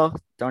 Tyreek Hill.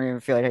 Don't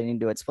even feel like I need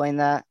to explain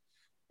that.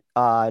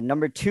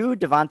 Number 2,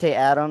 Devontae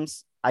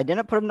Adams. I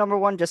didn't put him number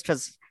 1 just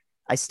because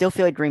I still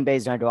feel like Green Bay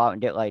is going to go out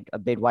and get like a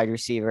big wide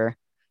receiver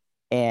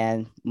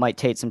and might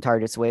take some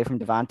targets away from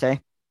Devontae.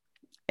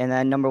 And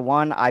then number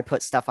 1, I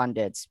put Stephon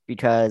Diggs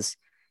because,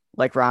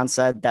 like Ron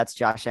said, that's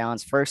Josh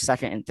Allen's first,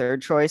 second, and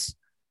third choice.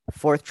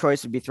 4th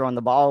choice would be throwing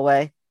the ball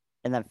away.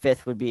 And then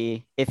 5th would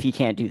be if he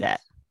can't do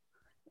that.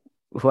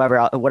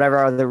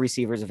 Whatever other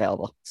receivers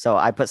available. So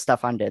I put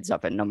Stephon Diggs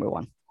up at number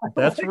 1.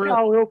 That's real.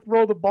 How he'll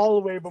throw the ball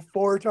away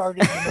before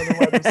targeting another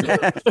wide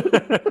receiver.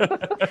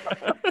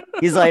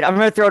 He's like, I'm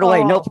going to throw it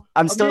away. Nope,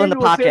 I'm still in the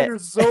pocket.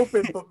 Sanders is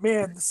open, but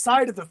man, the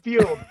side of the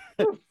field,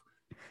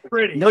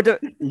 pretty. No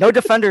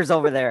defenders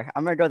over there.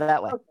 I'm going to go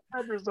that way. No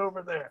defenders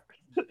over there.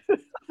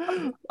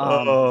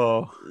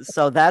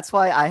 So that's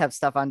why I have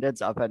Stephon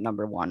Diggs up at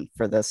number 1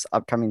 for this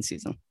upcoming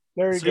season.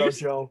 There you go,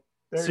 Joe.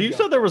 You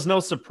said there was no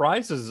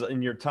surprises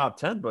in your top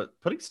 10, but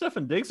putting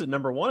Stephon Diggs at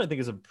number 1, I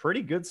think is a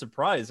pretty good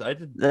surprise. I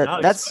did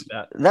not expect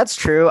that. That's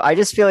true. I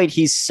just feel like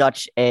he's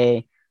such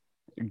a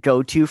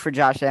go-to for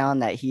Josh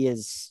Allen that he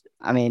is.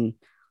 I mean,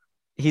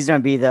 he's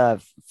going to be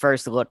the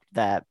first look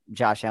that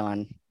Josh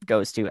Allen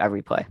goes to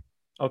every play.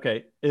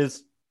 Okay.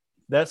 Is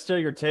that still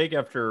your take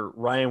after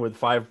Ryan with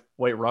 5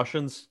 white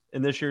Russians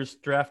in this year's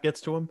draft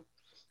gets to him?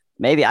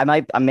 Maybe I'll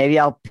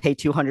pay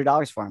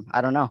 $200 for him.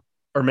 I don't know.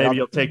 Or maybe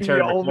you'll take Terry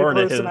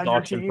McLaurin at his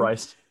auction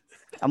price.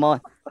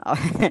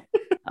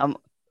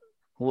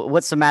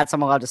 What's the max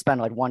I'm allowed to spend?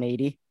 Like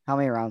 180? How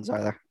many rounds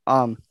are there?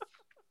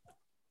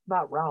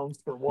 Not rounds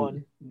for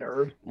one,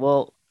 nerd.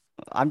 Well,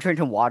 I'm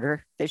drinking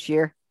water this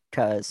year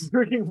because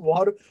drinking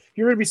water.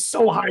 You're gonna be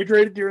so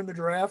hydrated during the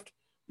draft.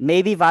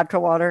 Maybe vodka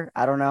water.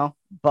 I don't know,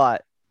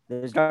 but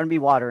there's gonna be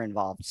water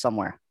involved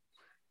somewhere.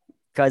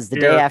 Because the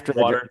day after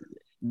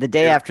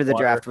the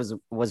draft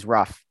was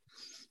rough.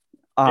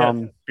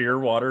 Beer,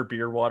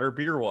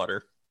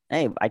 water.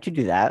 Hey, I could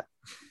do that.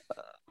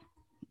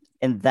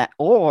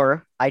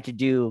 Or I could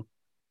do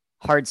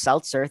hard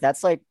seltzer.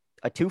 That's like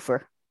a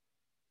twofer.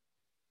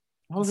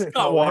 It's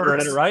got water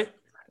in it, right?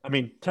 I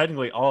mean,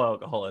 technically, all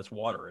alcohol has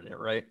water in it,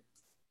 right?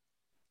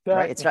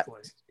 Right. It's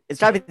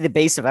got to be the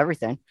base of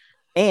everything.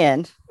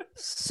 And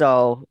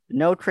so,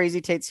 no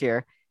crazy takes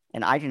here.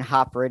 And I can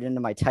hop right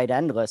into my tight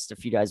end list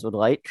if you guys would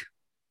like.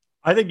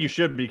 I think you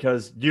should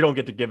because you don't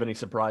get to give any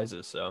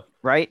surprises. So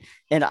right,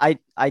 and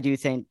I do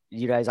think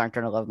you guys aren't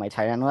going to love my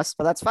tight end list,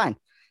 but that's fine.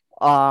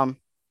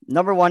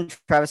 Number 1,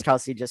 Travis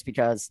Kelce, just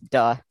because,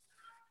 duh.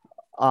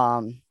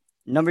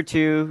 Number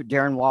 2,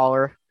 Darren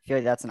Waller. I feel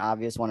like that's an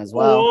obvious one as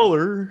well.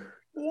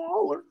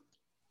 Waller.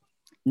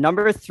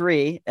 Number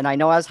 3, and I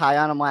know I was high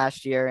on him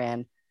last year,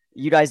 and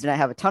you guys didn't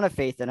have a ton of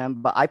faith in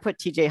him, but I put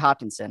TJ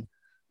Hawkinson.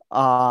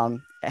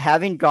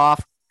 Having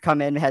Goff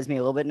come in has me a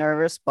little bit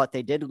nervous, but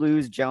they did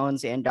lose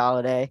Jones and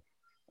Golladay.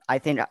 I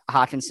think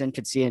Hawkinson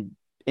could see an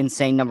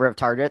insane number of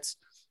targets.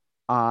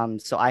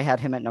 So I had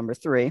him at number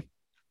 3.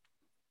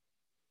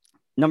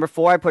 Number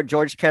 4, I put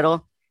George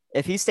Kittle.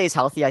 If he stays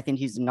healthy, I think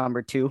he's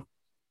number 2,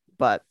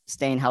 but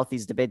staying healthy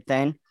is the big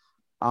thing.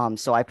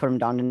 So I put him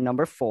down to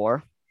number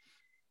 4.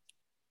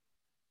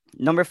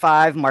 Number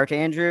 5, Mark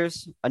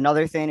Andrews.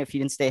 Another thing, if he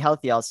didn't stay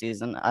healthy all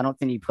season, I don't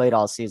think he played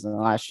all season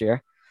last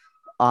year.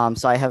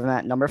 So I have him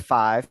at number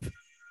 5.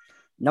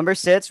 Number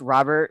 6,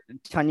 Robert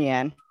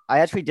Tonyan. I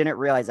actually didn't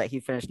realize that he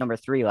finished number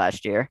 3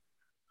 last year.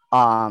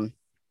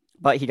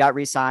 But he got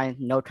re-signed.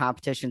 No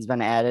competition's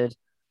been added.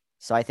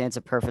 So I think it's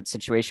a perfect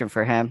situation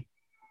for him.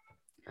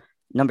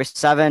 Number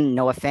 7,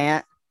 Noah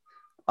Fant.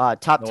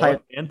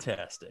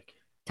 Fantastic.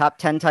 Top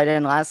 10 tight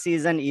end last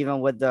season, even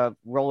with the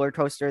roller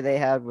coaster they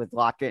had with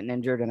Locke getting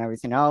injured and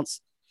everything else.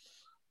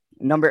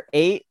 Number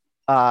 8,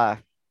 Kyle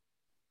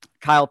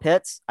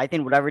Pitts. I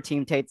think whatever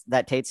team takes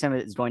him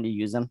is going to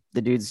use him.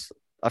 The dude's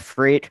a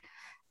freak.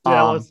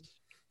 Yeah,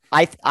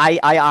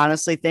 I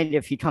honestly think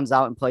if he comes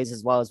out and plays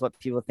as well as what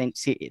people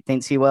thinks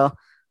he will,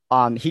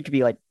 he could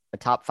be like a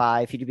top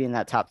 5. He could be in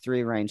that top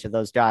 3 range of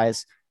those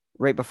guys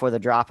right before the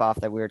drop off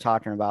that we were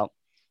talking about.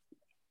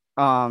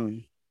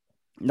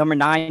 Number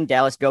 9,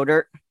 Dallas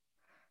Goedert.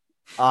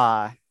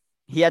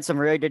 He had some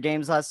really good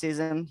games last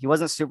season. He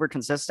wasn't super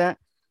consistent,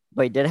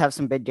 but he did have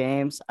some big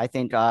games. I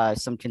think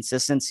some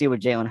consistency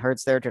with Jalen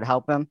Hurts there could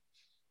help him.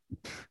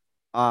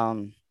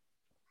 Then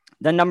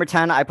number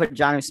 10, I put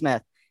Jonnu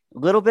Smith. A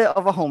little bit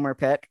of a homer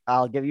pick.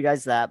 I'll give you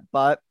guys that.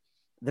 But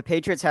the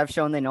Patriots have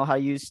shown they know how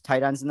to use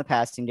tight ends in the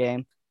passing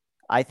game.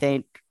 I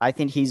think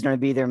he's going to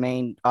be their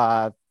main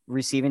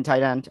receiving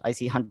tight end. I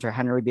see Hunter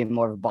Henry being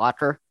more of a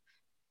blocker.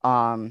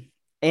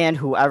 And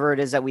whoever it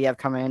is that we have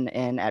coming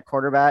in at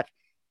quarterback,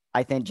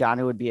 I think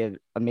Jonnu would be an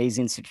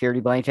amazing security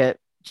blanket.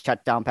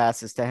 Check down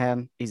passes to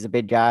him. He's a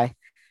big guy.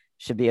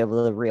 Should be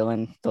able to reel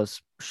in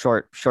those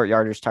short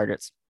yardage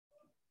targets.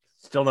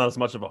 Still not as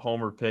much of a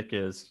homer pick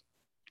as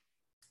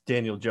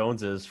Daniel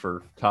Jones is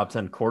for top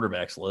 10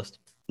 quarterbacks list.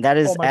 That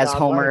is as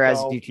homer as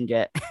you can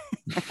get.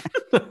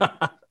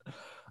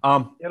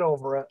 Get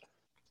over it.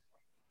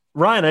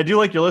 Ryan, I do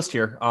like your list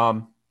here.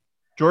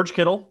 George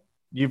Kittle,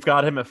 you've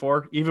got him at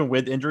 4. Even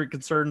with injury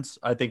concerns,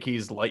 I think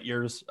he's light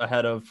years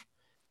ahead of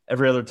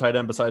every other tight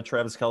end besides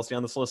Travis Kelce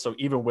on this list. So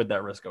even with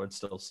that risk, I would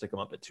still stick him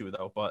up at 2,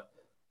 though. But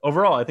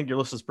overall, I think your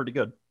list is pretty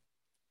good.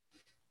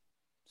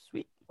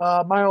 Sweet.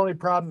 My only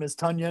problem is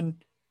Tonyan.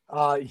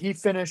 He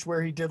finished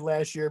where he did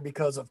last year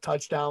because of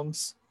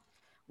touchdowns.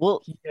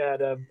 Well, he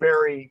had a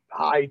very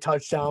high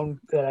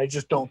touchdown that I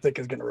just don't think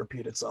is going to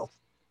repeat itself.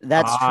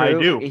 That's true. I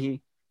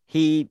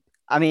do.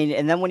 I mean,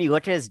 and then when you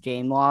look at his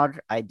game log,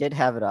 I did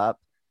have it up.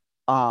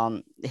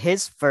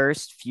 His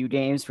first few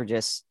games were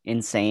just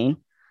insane.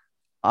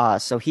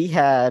 So he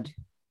had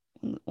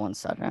 1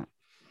 second.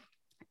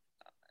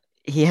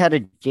 He had a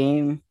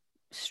game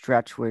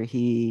stretch where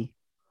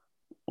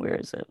where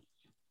is it?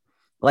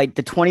 Like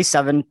the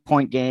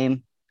 27-point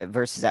game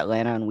versus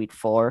Atlanta in week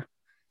 4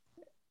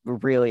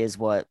 really is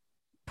what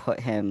put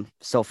him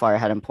so far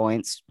ahead in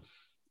points.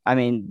 I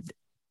mean,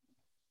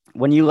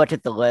 when you look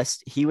at the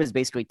list, he was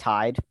basically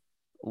tied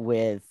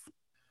with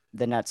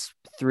the Nets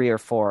 3 or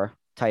 4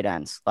 tight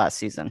ends last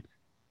season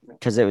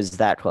because it was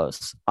that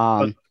close.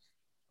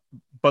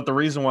 But the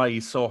reason why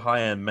he's so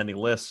high on many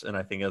lists, and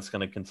I think it's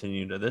going to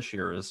continue to this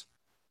year, is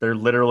there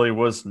literally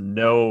was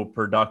no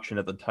production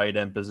at the tight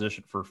end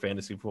position for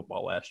fantasy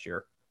football last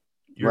year.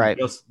 You're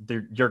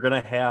going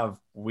to have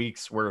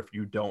weeks where if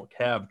you don't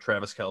have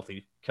Travis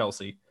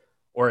Kelce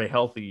or a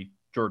healthy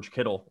George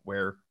Kittle,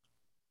 where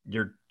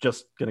you're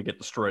just going to get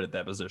destroyed at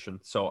that position.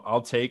 So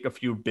I'll take a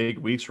few big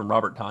weeks from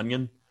Robert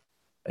Tonyan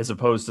as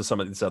opposed to some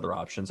of these other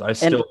options. I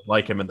still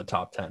like him in the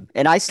top 10.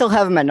 And I still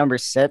have him at number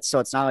 6, so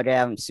it's not like I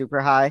have him super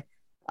high.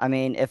 I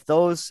mean, if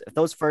those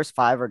first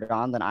 5 are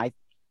gone, then I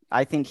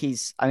think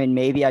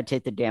maybe I'd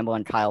take the gamble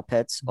on Kyle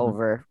Pitts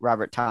over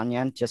Robert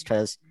Tonyan just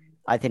because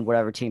I think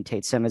whatever team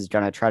takes him is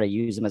going to try to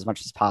use him as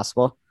much as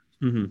possible.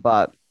 Mm-hmm.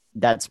 But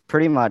that's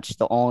pretty much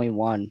the only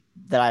one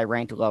that I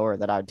ranked lower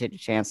that I would take a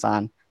chance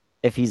on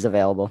if he's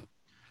available.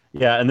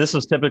 Yeah, and this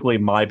is typically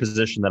my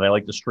position that I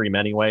like to stream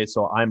anyway,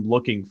 so I'm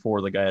looking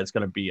for the guy that's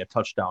going to be a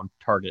touchdown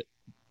target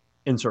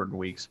in certain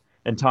weeks.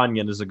 And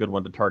Tonyan is a good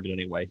one to target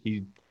anyway.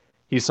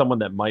 He's someone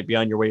that might be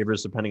on your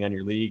waivers depending on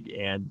your league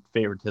and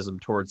favoritism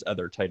towards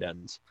other tight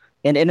ends.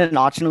 And in an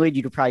auction league,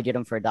 you could probably get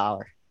him for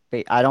 $1.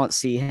 But I don't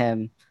see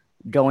him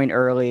going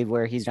early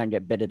where he's going to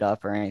get bidded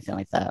up or anything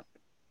like that.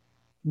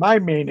 My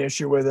main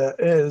issue with it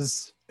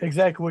is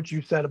exactly what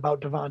you said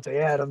about Davante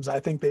Adams. I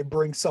think they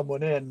bring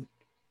someone in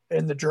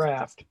the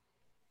draft,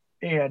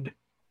 and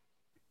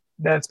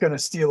that's going to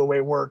steal away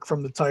work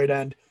from the tight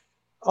end.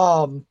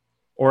 Or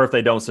if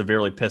they don't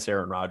severely piss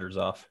Aaron Rodgers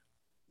off.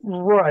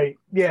 Right.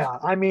 Yeah.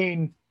 I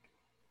mean,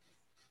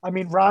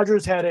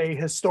 Rodgers had a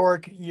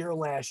historic year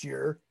last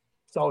year,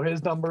 so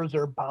his numbers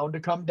are bound to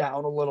come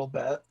down a little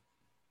bit.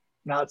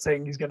 Not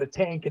saying he's going to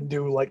tank and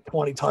do like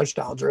 20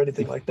 touchdowns or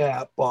anything like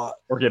that, but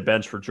or get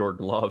benched for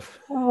Jordan Love.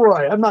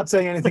 Right. I'm not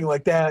saying anything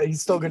like that.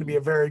 He's still going to be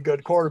a very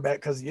good quarterback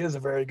because he is a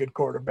very good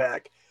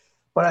quarterback.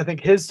 But I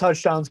think his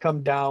touchdowns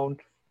come down.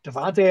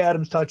 Devontae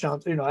Adams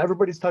touchdowns,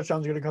 everybody's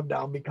touchdowns are going to come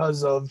down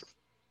because of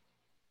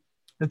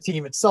the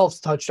team itself's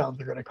touchdowns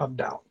are going to come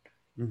down.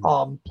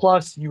 Mhm.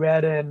 Plus, you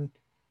add in,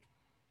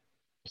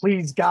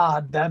 please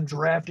God, them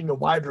drafting a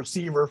wide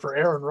receiver for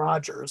Aaron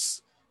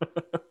Rodgers.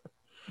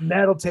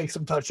 That'll take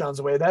some touchdowns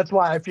away. That's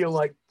why I feel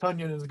like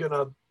Tonyan is going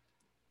to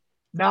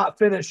not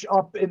finish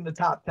up in the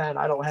top 10.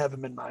 I don't have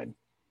him in mind.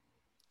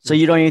 So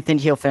you don't even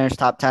think he'll finish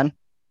top 10?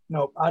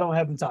 Nope, I don't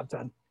have him top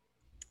 10.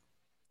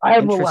 I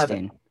have him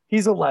 11.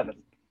 He's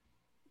 11.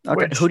 Okay,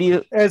 Which, who do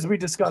you? as we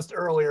discussed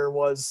earlier,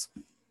 was,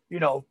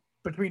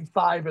 between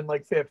 5 and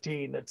like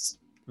 15. It's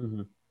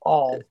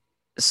all.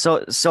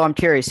 So I'm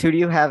curious. Who do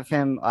you have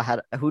him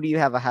ahead? Who do you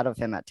have ahead of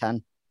him at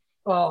 10?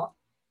 Noah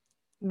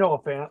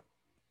Fant.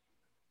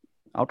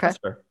 Okay. That's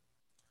fair.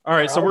 All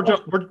right, so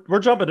we're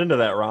jumping into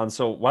that, Ron.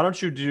 So why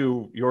don't you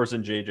do yours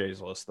and JJ's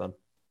list then?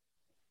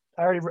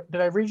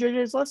 Did I read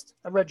JJ's list?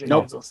 I read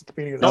JJ's list at the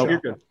beginning of the show.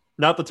 You're good.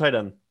 Not the tight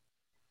end.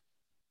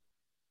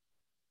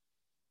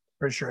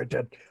 Pretty sure I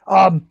did.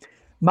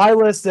 My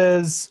list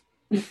is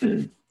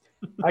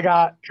I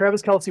got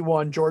Travis Kelce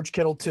 1, George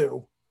Kittle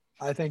 2.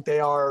 I think they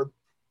are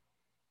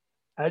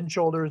head and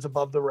shoulders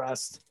above the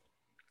rest.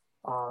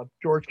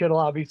 George Kittle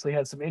obviously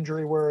has some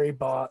injury worry,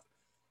 but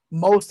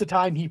most of the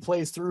time he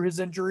plays through his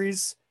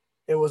injuries.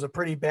 It was a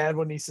pretty bad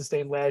one he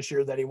sustained last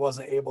year that he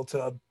wasn't able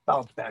to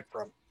bounce back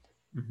from.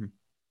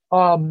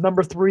 Mm-hmm.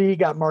 Number 3,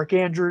 got Mark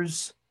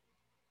Andrews.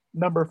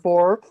 Number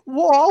 4,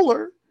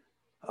 Waller.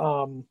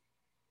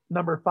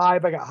 Number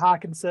 5, I got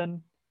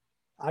Hawkinson.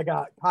 I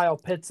got Kyle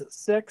Pitts at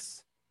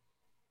 6.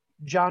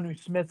 Jonnu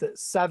Smith at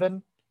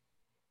 7.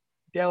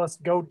 Dallas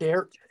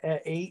Goedert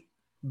at 8.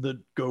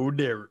 The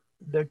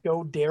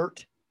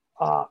Goedert.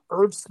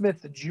 Irv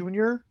Smith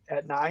Jr.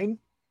 at 9.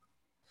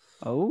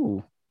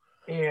 Oh.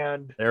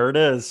 And there it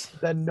is.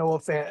 Then Noah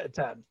Fant at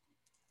 10.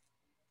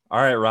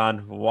 All right,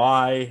 Ron.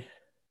 Why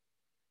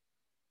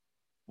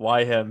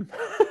him?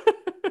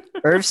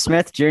 Irv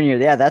Smith Jr.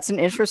 Yeah, that's an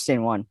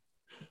interesting one.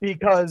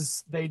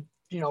 Because they,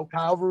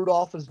 Kyle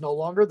Rudolph is no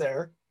longer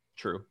there.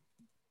 True.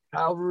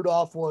 Kyle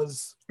Rudolph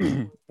was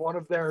one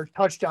of their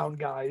touchdown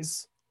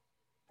guys.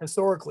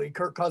 Historically,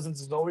 Kirk Cousins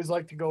has always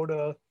liked to go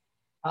to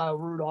Kyle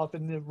Rudolph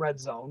in the red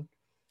zone.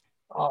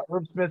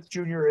 Irv Smith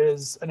Jr.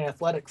 is an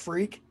athletic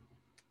freak.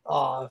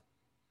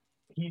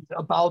 He's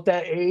about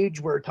that age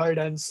where tight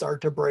ends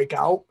start to break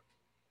out.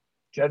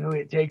 Generally,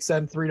 it takes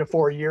them 3 to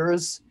 4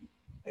 years.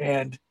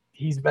 And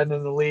he's been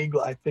in the league.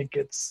 I think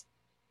this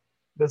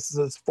is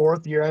his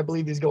 4th year, I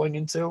believe he's going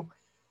into.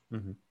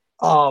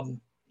 Mm-hmm.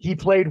 He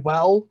played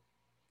well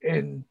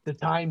in the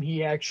time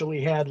he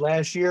actually had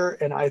last year.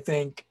 And I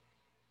think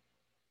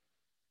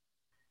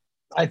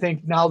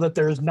now that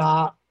there's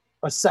not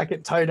a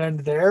second tight end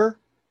there,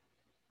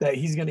 that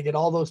he's going to get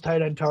all those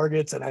tight end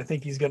targets. And I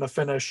think he's going to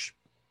finish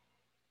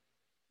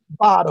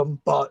bottom,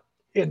 but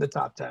in the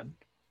top 10.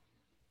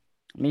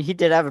 I mean, he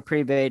did have a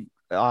pretty big,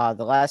 the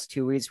last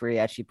 2 weeks where he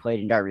actually played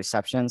and got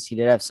receptions. He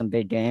did have some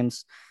big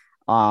games.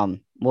 Well,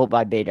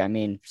 by big, I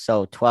mean,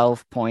 so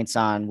 12 points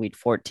on week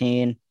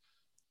 14,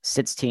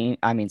 17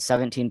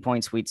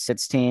 points week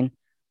 16.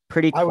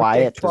 Pretty quiet.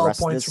 I would take 12 the rest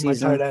points of the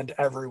from my tight end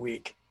every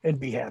week and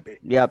be happy.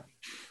 Yep.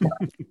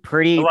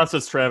 Pretty. Unless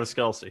it's Travis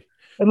Kelce.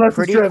 Unless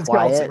it's Travis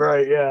Kelce,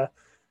 right? Yeah.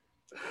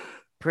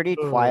 Pretty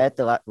quiet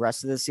the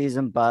rest of the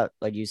season, but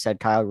like you said,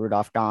 Kyle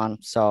Rudolph gone.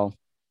 So.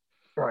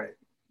 Right.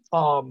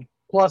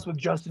 Plus, with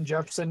Justin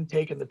Jefferson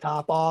taking the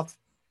top off,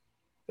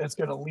 that's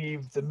going to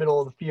leave the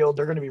middle of the field.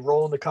 They're going to be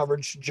rolling the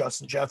coverage to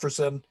Justin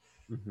Jefferson.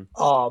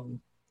 Mm-hmm.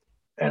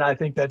 And I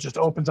think that just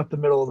opens up the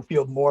middle of the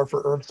field more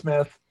for Irv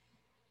Smith.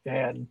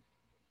 And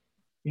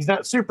he's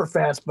not super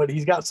fast, but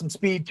he's got some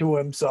speed to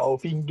him. So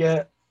if he can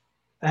get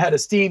ahead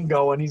of steam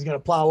going, he's going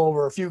to plow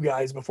over a few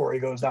guys before he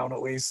goes down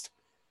at least.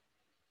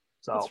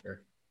 So that's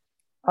fair.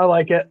 I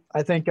like it.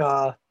 I think.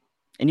 And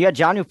you had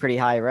Jonnu pretty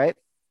high, right?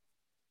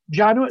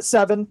 Jonnu at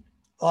 7.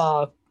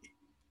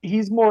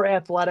 He's more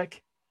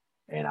athletic,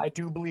 and I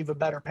do believe a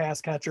better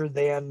pass catcher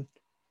than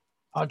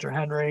Hunter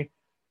Henry.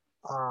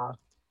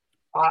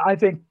 I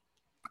think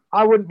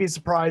I wouldn't be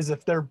surprised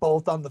if they're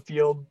both on the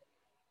field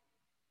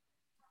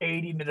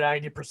 80 to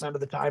 90%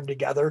 of the time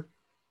together,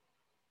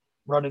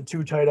 running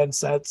 2 tight end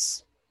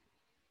sets.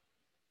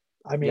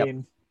 I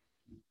mean,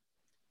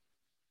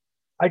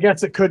 I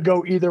guess it could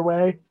go either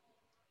way,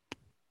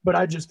 but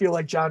I just feel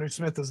like Jonnu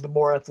Smith is the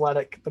more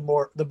athletic,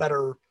 the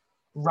better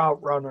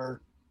route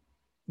runner,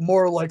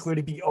 more likely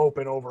to be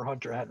open over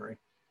Hunter Henry.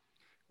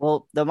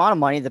 Well, the amount of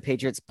money the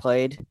Patriots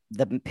paid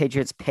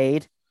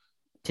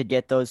to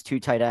get those 2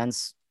 tight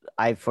ends,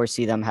 I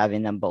foresee them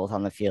having them both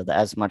on the field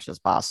as much as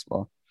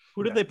possible.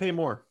 Who did they pay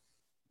more?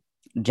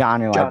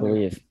 Jonnu, I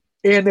believe.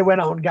 And they went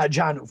out and got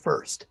Jonnu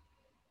first.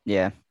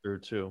 Yeah. There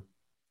too.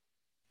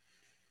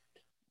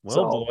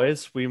 Well,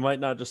 boys, we might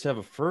not just have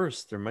a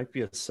first. There might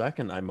be a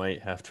second, I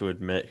might have to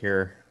admit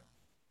here.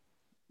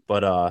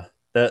 But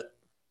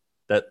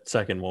that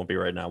second won't be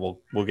right now.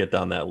 We'll get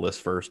down that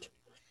list first.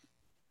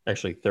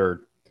 Actually,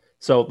 third.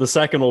 So the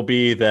second will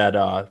be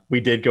that we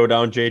did go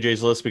down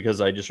JJ's list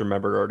because I just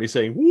remembered already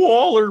saying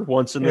Waller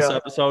once in this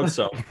episode.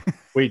 So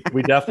we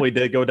definitely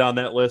did go down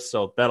that list.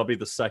 So that'll be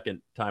the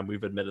second time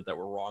we've admitted that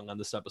we're wrong on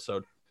this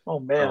episode. Oh,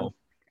 man. So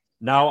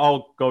now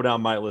I'll go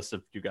down my list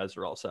if you guys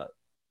are all set.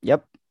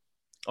 Yep.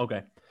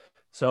 Okay.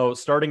 So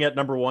starting at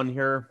number 1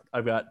 here,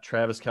 I've got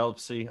Travis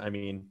Kelce. I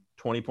mean,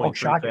 20.3.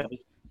 Shocking.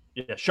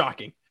 Yeah,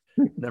 shocking.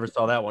 Never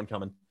saw that one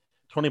coming.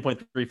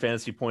 20.3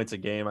 fantasy points a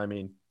game. I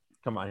mean,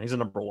 come on, he's a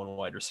number 1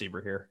 wide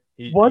receiver here.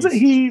 Wasn't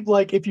he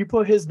like, if you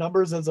put his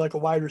numbers as like a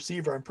wide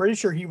receiver, I'm pretty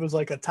sure he was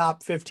like a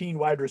top 15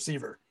 wide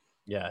receiver.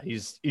 Yeah,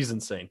 he's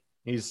insane.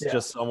 He's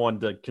just someone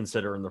to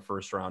consider in the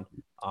first round.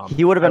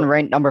 He would have been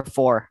ranked number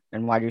 4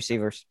 in wide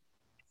receivers.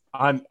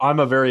 I'm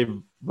a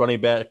very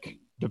running back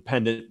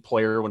dependent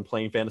player when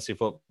playing fantasy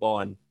football,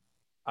 and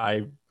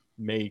I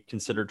may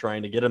consider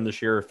trying to get him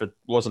this year if it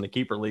wasn't a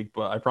keeper league.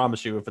 But I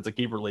promise you, if it's a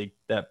keeper league,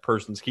 that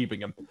person's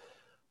keeping him.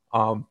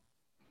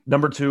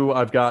 Number 2,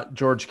 I've got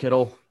George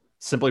Kittle,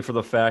 simply for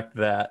the fact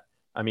that,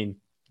 I mean,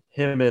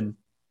 him and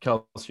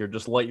Kelce are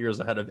just light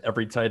years ahead of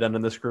every tight end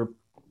in this group,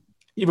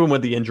 even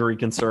with the injury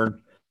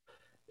concern.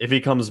 If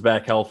he comes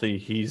back healthy,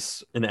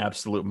 he's an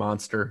absolute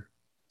monster.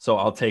 So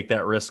I'll take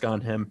that risk on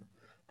him.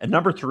 And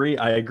number 3,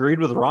 I agreed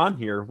with Ron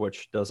here,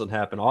 which doesn't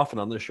happen often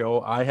on the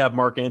show. I have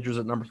Mark Andrews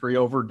at number 3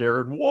 over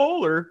Darren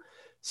Waller,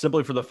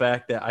 simply for the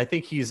fact that I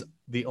think he's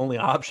the only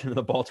option in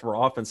the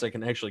Baltimore offense that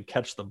can actually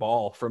catch the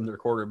ball from their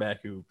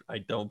quarterback, who I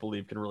don't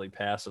believe can really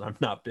pass, and I'm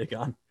not big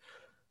on.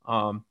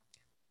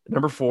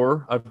 Number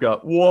 4, I've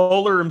got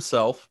Waller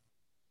himself.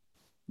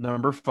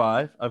 Number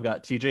 5, I've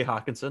got TJ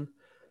Hawkinson,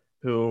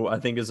 who I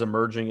think is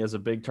emerging as a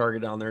big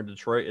target down there in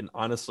Detroit. And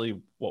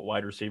honestly, what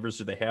wide receivers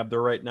do they have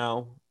there right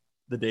now?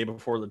 The day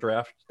before the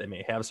draft, they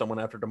may have someone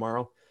after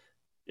tomorrow.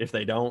 If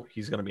they don't,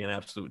 he's going to be an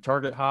absolute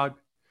target hog.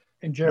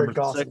 And Jared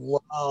Goff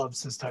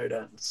loves his tight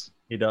ends.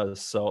 He does.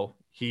 So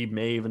he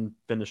may even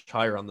finish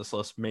higher on this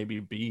list,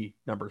 maybe be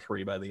number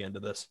 3 by the end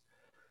of this.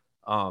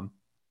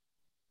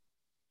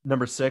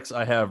 Number 6,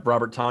 I have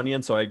Robert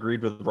Tonyan. So I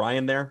agreed with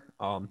Ryan there.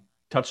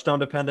 Touchdown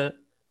dependent.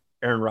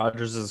 Aaron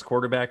Rodgers is his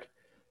quarterback.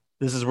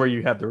 This is where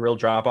you have the real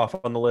drop off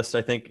on the list,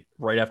 I think,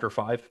 right after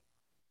 5.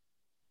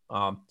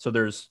 So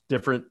there's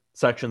different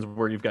sections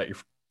where you've got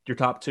your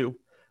top 2,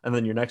 and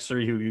then your next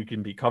 3 who you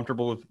can be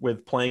comfortable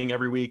with playing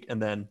every week.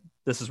 And then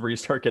this is where you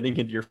start getting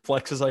into your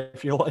flexes, I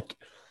feel like.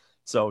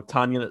 So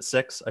Tonyan at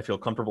 6, I feel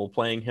comfortable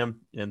playing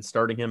him and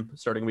starting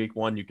week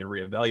 1. You can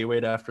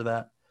reevaluate after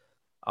that.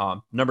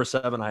 Number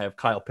 7, I have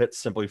Kyle Pitts,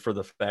 simply for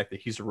the fact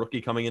that he's a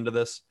rookie coming into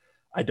this.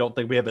 I don't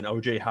think we have an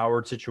OJ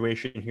Howard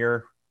situation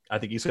here. I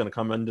think he's going to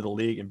come into the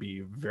league and be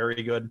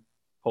very good,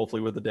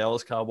 hopefully with the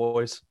Dallas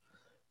Cowboys.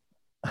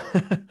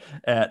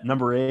 At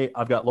number 8,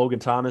 I've got Logan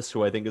Thomas,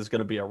 who I think is going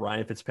to be a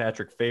Ryan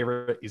Fitzpatrick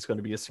favorite. He's going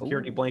to be a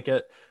security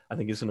blanket. I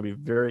think he's going to be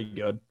very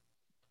good.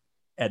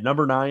 At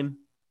number 9,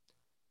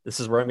 this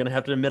is where I'm going to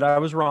have to admit I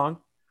was wrong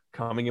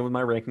coming in with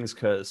my rankings,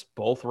 because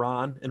both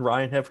Ron and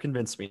Ryan have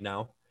convinced me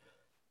now.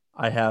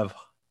 I have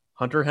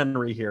Hunter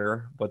Henry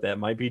here, but that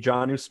might be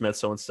Jonnu Smith.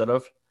 So instead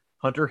of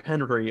Hunter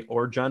Henry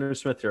or Jonnu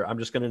Smith here, I'm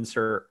just going to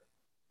insert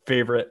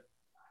favorite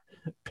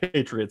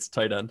Patriots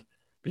tight end,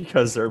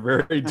 because they're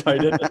very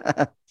tight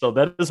end. So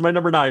that is my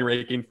number 9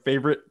 ranking,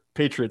 favorite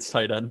Patriots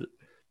tight end,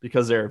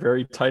 because they're a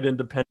very tight end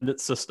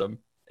dependent system.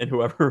 And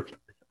whoever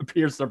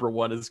appears number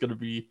 1 is going to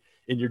be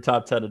in your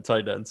top 10 of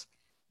tight ends.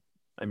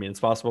 I mean, it's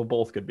possible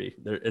both could be.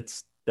 I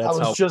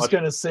was just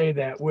going to say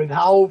that with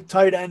how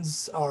tight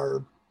ends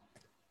are,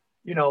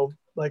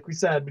 like we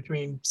said,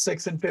 between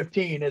 6 and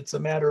 15, it's a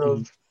matter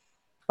of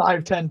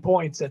 5-10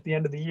 points at the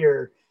end of the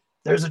year.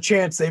 There's a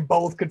chance they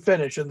both could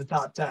finish in the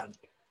top 10.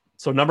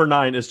 So number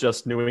 9 is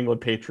just New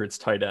England Patriots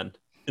tight end.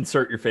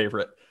 Insert your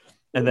favorite.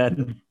 And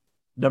then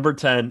number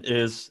 10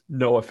 is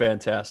Noah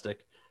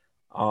Fantastic.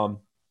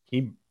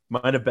 He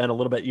might have been a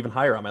little bit even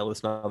higher on my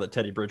list now that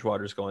Teddy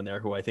Bridgewater's going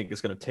there, who I think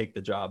is going to take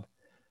the job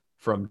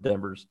from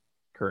Denver's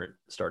current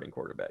starting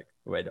quarterback,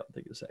 who I don't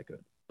think is that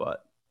good.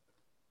 But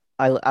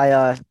I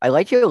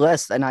like your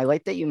list, and I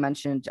like that you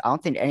mentioned. I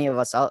don't think any of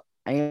us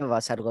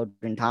had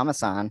Logan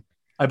Thomas on.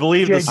 I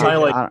believe the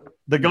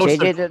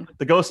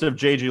ghost of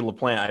JJ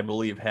LaPlante, I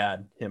believe,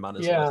 had him on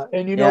his list. Yeah,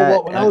 and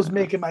what? When I was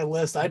making my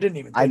list, I didn't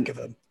even think of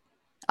him.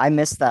 I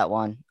missed that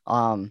one.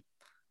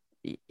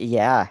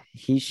 Yeah,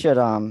 he should.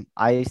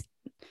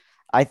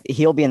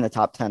 He'll be in the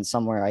top 10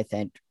 somewhere. I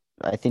think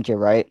you're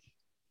right.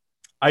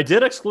 I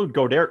did exclude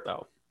Godert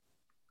though.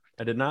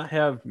 I did not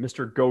have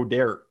Mr.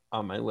 Godert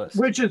on my list,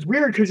 which is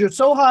weird because you're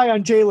so high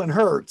on Jalen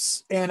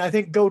Hurts, and I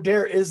think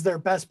Godert is their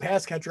best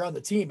pass catcher on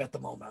the team at the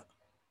moment.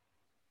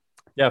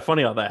 Yeah,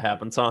 funny how that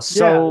happens, huh?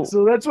 So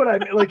that's what I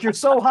mean. Like, you're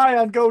so high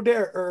on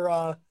Godert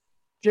or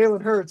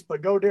Jalen Hurts,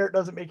 but Godert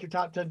doesn't make your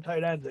top 10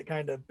 tight ends. It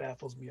kind of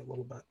baffles me a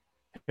little bit.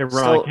 Hey,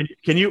 Ron,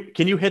 can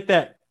you hit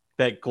that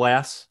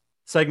glass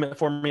segment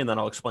for me, and then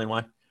I'll explain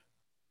why.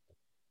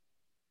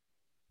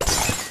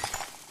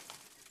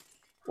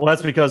 Well,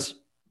 that's because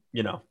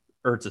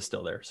Ertz is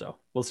still there, so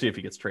we'll see if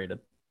he gets traded.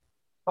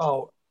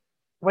 Oh,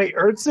 wait,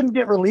 Ertz didn't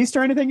get released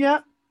or anything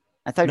yet?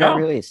 I thought he got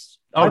released.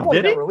 I Oh, thought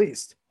he did he? got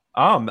released.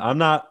 I'm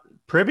not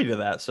privy to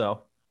that,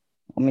 so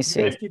Let me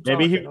see.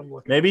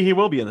 maybe he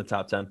will be in the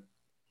top 10.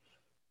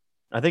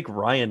 I think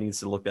Ryan needs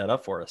to look that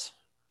up for us.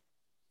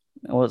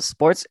 Well,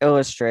 Sports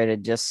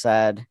Illustrated just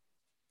said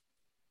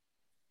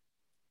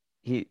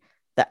the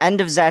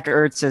end of Zach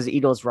Ertz's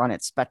Eagles run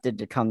expected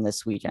to come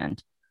this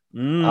weekend.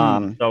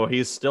 So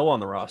he's still on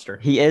the roster.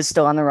 He is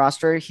still on the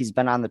roster. He's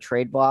been on the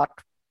trade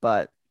block,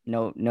 but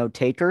no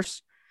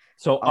takers.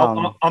 So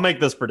I'll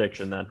make this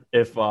prediction then.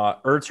 If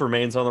Ertz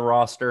remains on the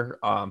roster,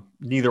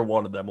 neither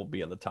one of them will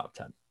be in the top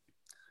 10.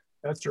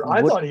 That's true.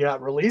 I thought he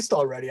got released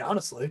already,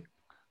 honestly.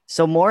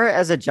 So more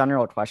as a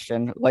general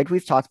question, like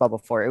we've talked about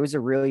before, it was a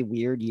really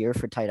weird year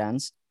for tight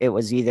ends. It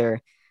was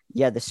either,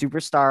 the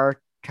superstar,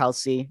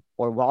 Kelsey,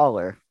 or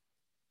Waller.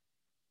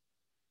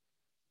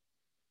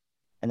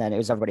 And then it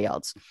was everybody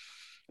else.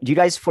 Do you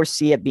guys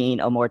foresee it being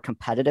a more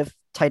competitive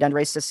tight end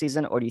race this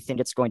season? Or do you think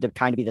it's going to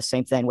kind of be the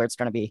same thing where it's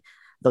going to be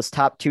those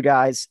top two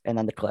guys and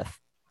then the cliff?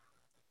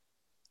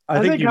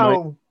 I think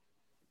how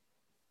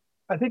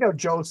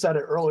Joe said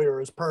it earlier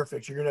is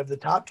perfect. You're going to have the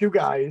top two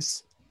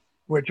guys,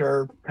 which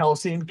are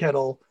Kelsey and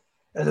Kittle.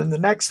 And then the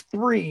next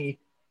three,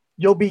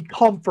 you'll be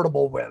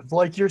comfortable with.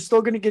 Like, you're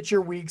still going to get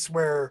your weeks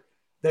where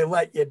they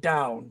let you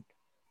down.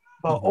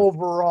 But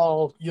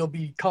overall, you'll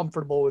be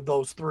comfortable with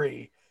those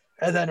three.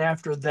 And then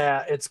after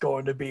that, it's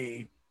going to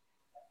be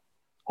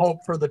hope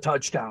for the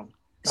touchdown.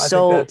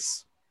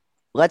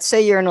 Let's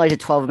say you're in like a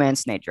 12-man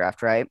snake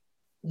draft, right?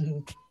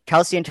 Mm-hmm.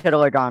 Kelsey and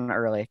Kittle are gone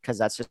early because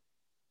that's just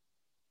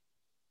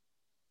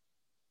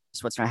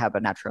what's going to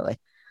happen naturally.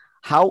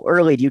 How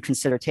early do you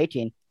consider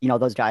taking,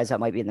 those guys that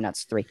might be in the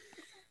next three,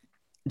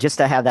 just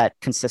to have that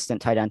consistent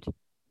tight end?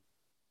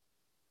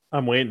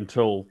 I'm waiting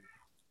until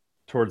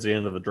towards the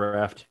end of the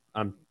draft.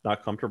 I'm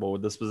not comfortable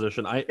with this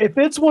position. If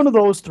it's one of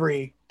those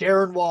three,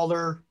 Darren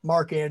Waller,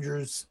 Mark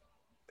Andrews,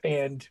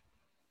 and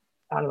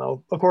I don't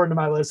know, according to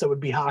my list, it would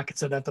be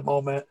Hockenson at the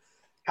moment.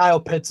 Kyle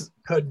Pitts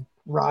could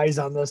rise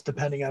on this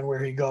depending on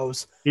where he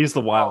goes. He's the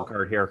wild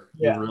card here.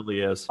 Yeah. He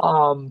really is.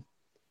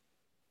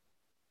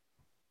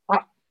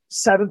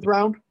 7th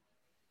round.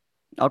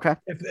 Okay.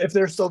 If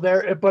they're still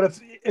there, but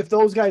if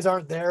those guys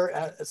aren't there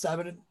at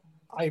 7,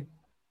 I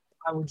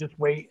would just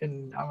wait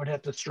and I would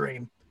have to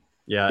stream.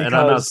 Yeah,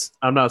 because,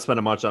 and I'm not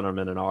spending much on them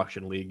in an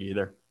auction league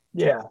either.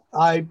 Yeah,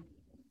 I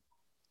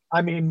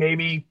mean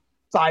maybe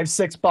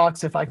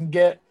 $5-6 if I can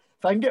get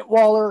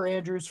Waller or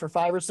Andrews for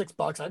 $5 or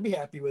 $6, I'd be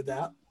happy with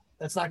that.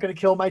 That's not going to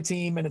kill my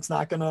team, and it's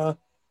not going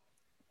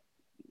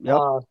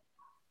to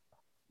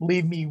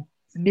leave me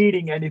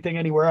needing anything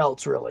anywhere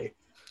else, really.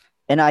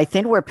 And I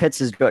think where Pitts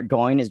is going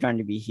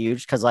to be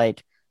huge because, like,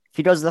 if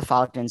he goes to the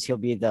Falcons, he'll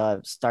be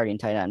the starting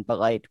tight end. But,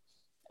 like,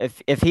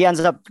 if he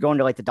ends up going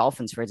to, like, the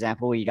Dolphins, for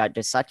example, where you got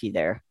Gesicki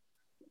there,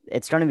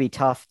 it's going to be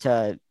tough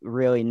to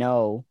really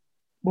know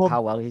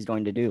how well he's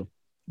going to do.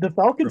 The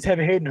Falcons have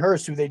Hayden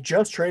Hurst, who they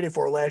just traded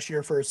for last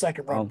year for a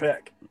 2nd-round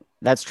pick.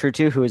 That's true,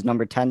 too, who was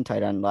number 10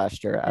 tight end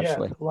last year,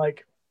 actually. Yeah,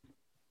 like,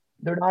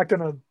 they're not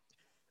going to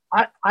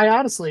 – I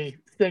honestly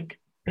think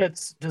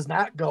Pitts does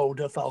not go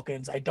to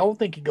Falcons. I don't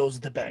think he goes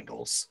to the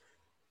Bengals.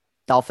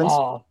 Dolphins?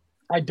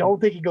 I don't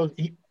think he goes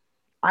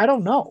I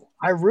don't know.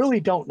 I really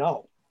don't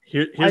know.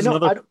 Here's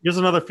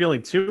another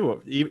feeling,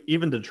 too.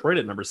 Even Detroit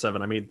at number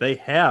 7. I mean, they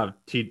have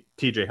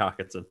TJ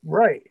Hockenson.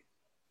 Right.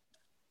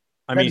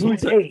 I mean,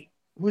 who's 8?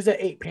 Who's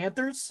at 8?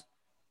 Panthers?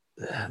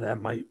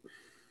 That might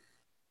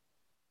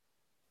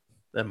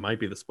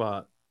be the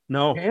spot.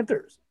 No.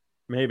 Panthers.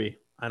 Maybe.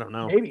 I don't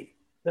know. Maybe.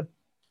 The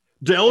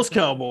Dallas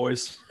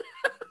Cowboys.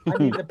 I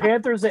mean, the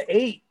Panthers at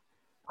 8.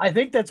 I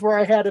think that's where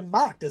I had him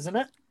mocked, isn't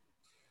it?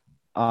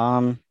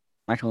 I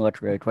can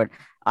look really quick.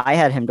 I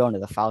had him going to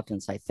the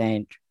Falcons, I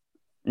think.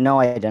 No,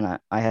 I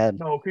didn't.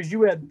 No, because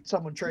you had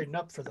someone trading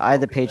up for that. I had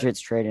the Patriots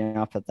trading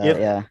up at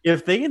that,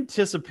 If they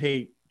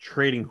anticipate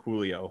trading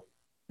Julio,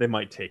 they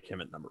might take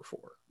him at number 4.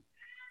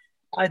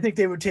 I think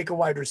they would take a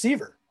wide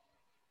receiver.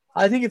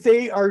 I think if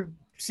they are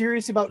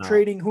serious about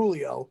trading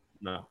Julio,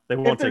 they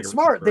won't. If they're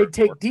smart, they'd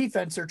take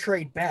defense or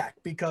trade back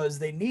because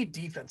they need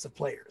defensive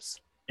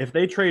players. If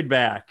they trade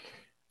back,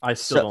 I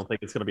still don't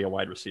think it's going to be a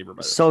wide receiver.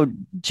 So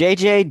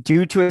JJ,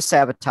 due to his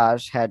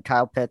sabotage, had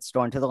Kyle Pitts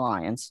going to the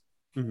Lions.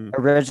 Mm-hmm.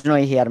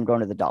 Originally, he had him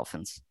going to the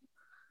Dolphins.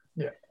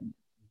 Yeah.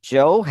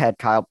 Joe had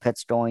Kyle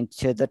Pitts going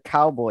to the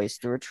Cowboys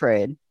through a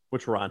trade,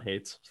 which Ron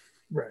hates.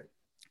 Right.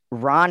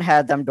 Ron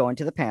had them going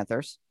to the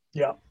Panthers.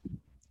 Yeah.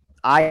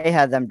 I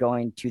had them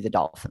going to the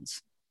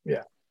Dolphins.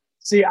 Yeah.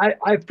 See,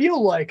 I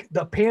feel like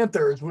the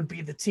Panthers would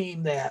be the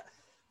team that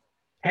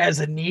has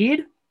a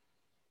need.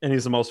 And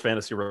he's the most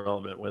fantasy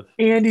relevant with.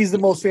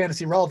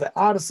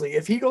 Honestly,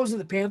 if he goes to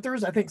the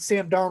Panthers, I think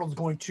Sam Darnold's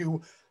going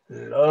to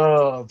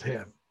love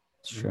him.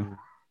 That's true.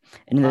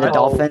 And in the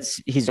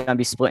Dolphins, he's going to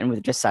be splitting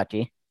with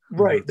Gesicki.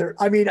 Right.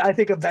 I mean, I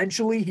think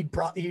eventually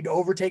he'd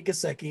overtake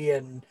Gesicki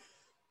and,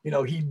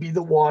 he'd be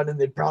the one and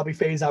they'd probably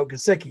phase out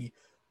Gesicki.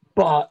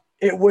 But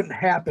it wouldn't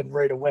happen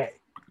right away.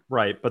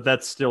 Right, but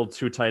that's still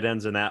 2 tight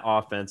ends in that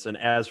offense. And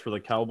as for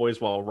the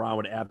Cowboys, Ron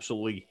would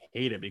absolutely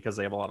hate it because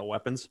they have a lot of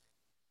weapons.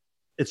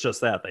 It's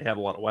just that they have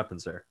a lot of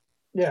weapons there.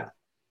 Yeah.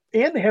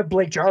 And they have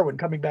Blake Jarwin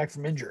coming back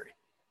from injury.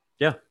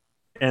 Yeah.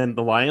 And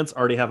the Lions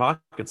already have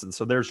Hockenson.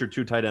 So there's your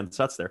 2 tight end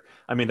sets there.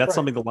 I mean, that's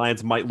something the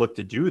Lions might look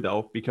to do,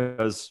 though,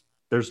 because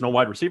there's no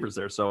wide receivers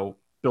there. So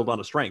build on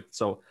a strength.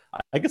 So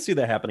I could see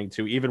that happening,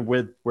 too, even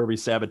with where we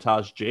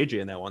sabotage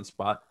JJ in that one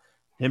spot.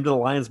 Him to the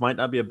Lions might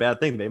not be a bad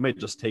thing. They might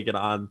just take it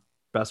on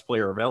best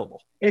player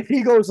available. If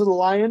he goes to the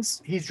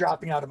Lions, he's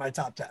dropping out of my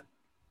top 10.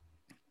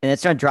 And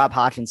it's going to drop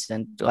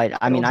Hockenson. Like,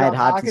 I mean, I had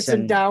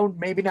Hockenson down,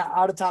 maybe not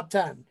out of top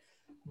 10,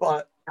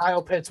 but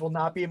Kyle Pitts will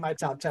not be in my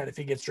top 10 if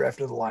he gets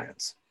drafted to the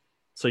Lions.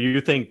 So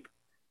you think,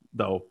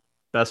 though,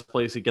 best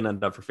place he can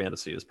end up for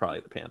fantasy is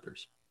probably the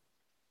Panthers?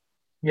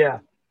 Yeah.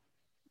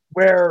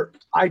 Where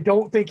I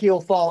don't think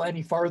he'll fall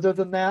any farther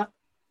than that.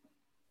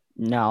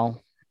 No.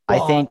 I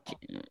think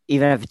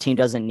even if a team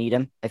doesn't need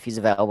him, if he's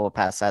available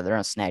past that, they're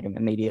going to snag him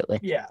immediately.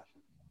 Yeah.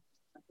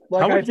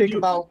 Like I think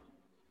about.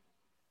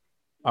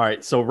 All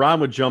right. So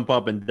Ron would jump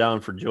up and down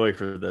for joy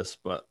for this,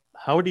 but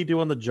how would he do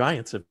on the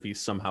Giants if he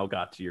somehow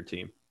got to your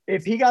team?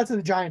 If he got to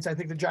the Giants, I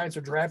think the Giants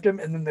would draft him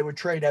and then they would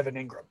trade Evan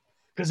Ingram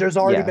because there's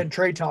already been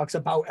trade talks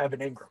about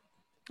Evan Ingram.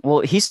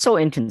 Well, he's so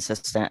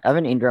inconsistent.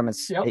 Evan Ingram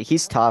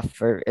he's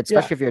tough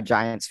especially if you're a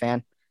Giants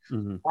fan.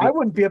 Mm-hmm. I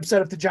wouldn't be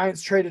upset if the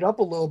Giants traded up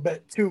a little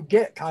bit to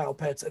get Kyle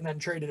Pitts and then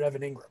traded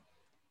Evan Ingram.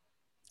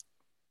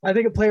 I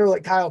think a player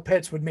like Kyle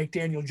Pitts would make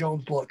Daniel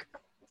Jones look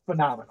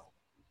phenomenal.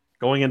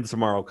 Going into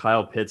tomorrow,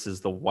 Kyle Pitts is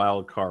the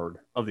wild card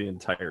of the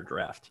entire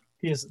draft.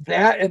 He is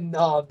that and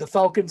the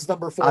Falcons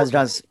number 4.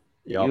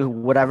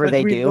 Whatever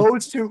they do.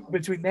 Those two,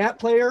 between that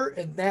player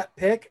and that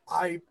pick,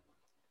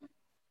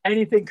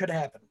 anything could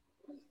happen.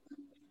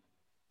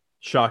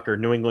 Shocker.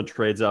 New England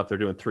trades up. They're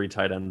doing 3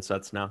 tight end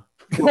sets now.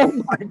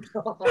 Oh, my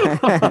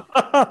God.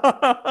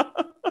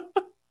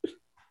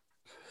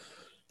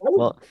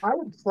 I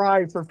would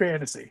cry for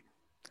fantasy.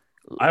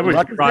 I would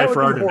cry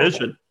for our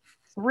division.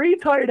 3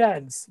 tight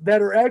ends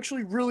that are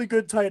actually really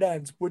good tight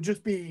ends would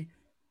just be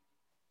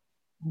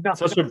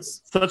nothing.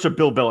 Such a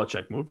Bill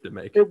Belichick move to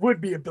make. It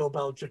would be a Bill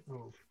Belichick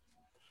move.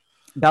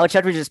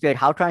 Belichick would just be like,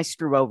 how can I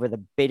screw over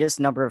the biggest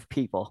number of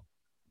people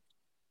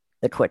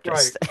the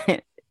quickest?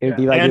 Right. It would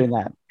be like doing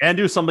that. And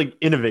do something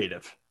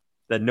innovative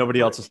that nobody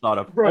else has thought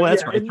of. Right, oh,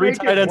 that's right. 3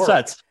 tight end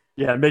sets.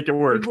 Yeah, make it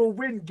work. We will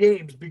win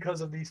games because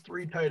of these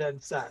 3 tight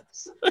end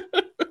sets.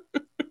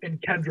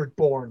 And Kendrick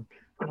Bourne.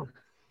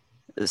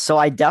 So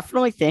I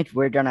definitely think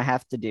we're going to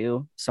have to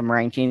do some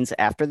rankings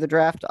after the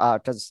draft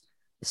because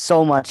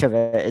so much of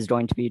it is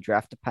going to be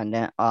draft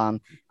dependent.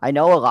 I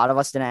know a lot of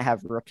us didn't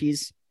have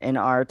rookies in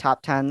our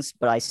top 10s,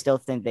 but I still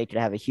think they could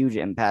have a huge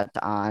impact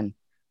on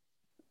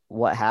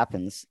what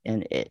happens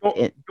in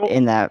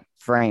that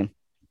frame.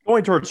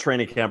 Going towards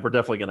training camp, we're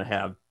definitely going to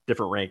have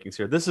different rankings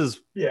here. This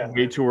is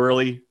way too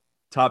early.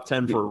 Top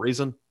 10 for a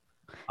reason.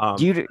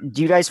 Do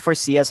you guys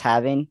foresee us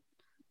having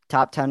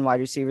top 10 wide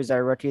receivers that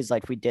are rookies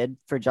like we did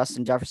for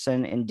Justin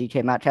Jefferson and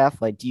DK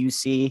Metcalf? Like, do you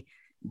see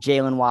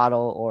Jalen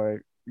Waddle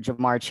or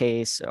Jamar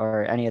Chase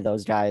or any of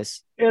those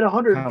guys? It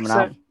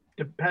 100%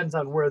 depends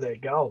on where they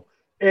go.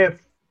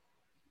 If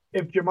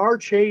Jamar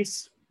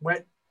Chase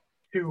went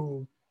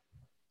to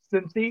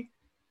Cincy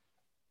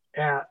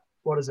at,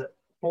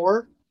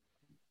 4?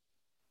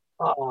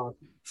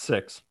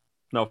 6.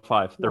 No,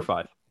 5. They're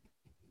 5.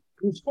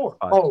 Who's 4?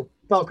 5. Oh,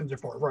 Falcons are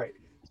 4, right.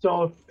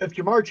 So if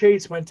Jamar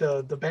Chase went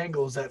to the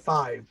Bengals at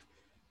 5,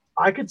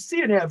 I could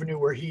see an avenue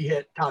where he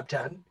hit top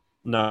 10.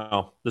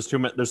 No, there's too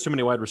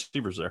many wide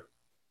receivers there.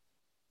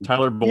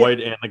 Tyler Boyd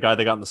and the guy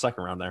they got in the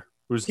second round there,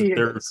 who's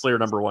their clear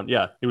number 1.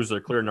 Yeah, he was their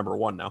clear number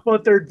 1 now.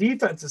 But their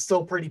defense is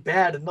still pretty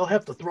bad, and they'll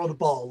have to throw the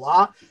ball a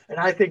lot. And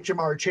I think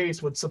Jamar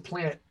Chase would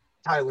supplant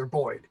Tyler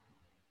Boyd.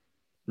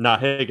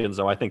 Not Higgins,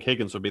 though. I think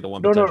Higgins would be the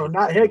one. No,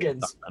 not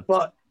Higgins.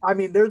 But, I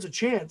mean, there's a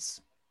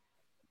chance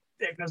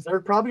because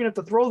they're probably going to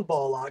have to throw the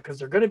ball a lot because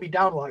they're going to be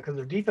down a lot because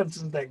their defense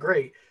isn't that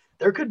great.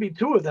 There could be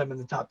 2 of them in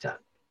the top 10.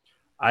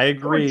 I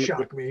agree. That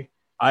would shock me.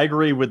 I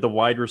agree with the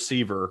wide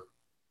receiver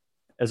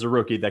as a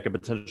rookie that could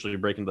potentially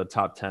break into the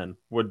top 10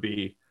 would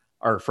be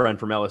our friend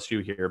from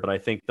LSU here. But I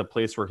think the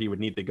place where he would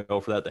need to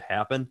go for that to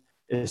happen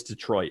is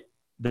Detroit.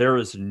 There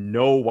is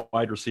no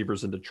wide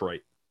receivers in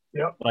Detroit.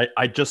 Yep.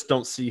 I just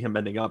don't see him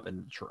ending up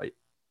in Detroit.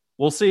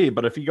 We'll see.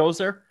 But if he goes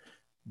there,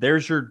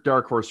 there's your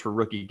dark horse for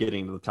rookie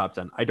getting to the top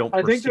 10. I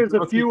think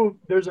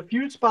there's a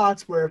few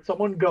spots where if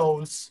someone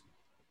goes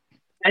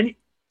any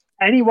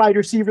wide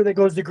receiver that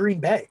goes to Green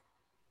Bay.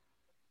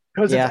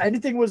 Because if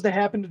anything was to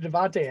happen to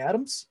Devontae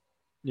Adams,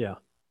 you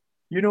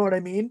know what I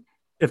mean?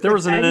 If there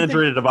was an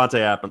injury to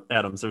Devontae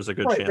Adams, there's a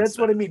good chance. That's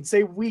what I mean.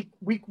 Say week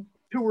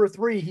 2 or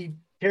 3, he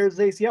tears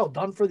his ACL,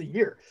 done for the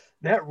year.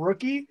 That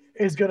rookie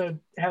is going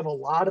to have a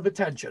lot of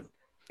attention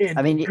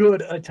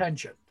good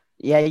attention.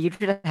 Yeah, you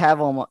could have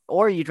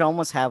you could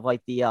almost have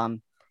like the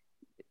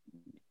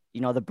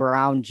the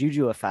Brown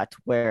Juju effect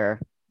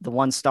where the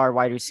 1-star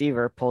wide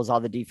receiver pulls all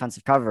the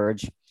defensive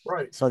coverage.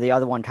 Right. So the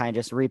other one kind of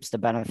just reaps the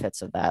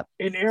benefits of that.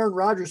 And Aaron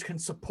Rodgers can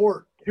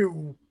support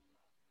 2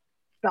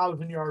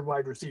 1,000-yard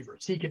wide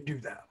receivers. He can do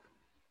that.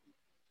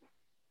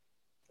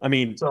 I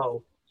mean,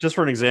 so just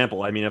for an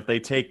example, I mean, if they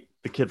take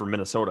the kid from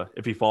Minnesota,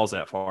 if he falls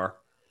that far,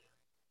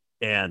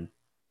 and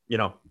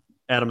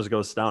Adams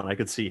goes down, I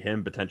could see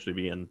him potentially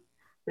being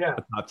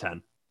the top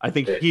 10. I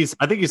think he's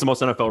the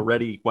most NFL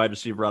ready wide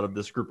receiver out of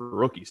this group of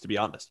rookies, to be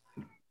honest.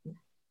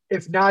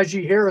 If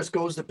Najee Harris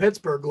goes to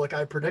Pittsburgh like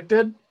I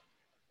predicted,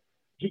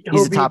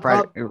 he's the top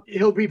right.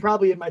 He'll be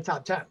probably in my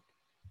top 10.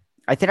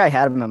 I think I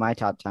had him in my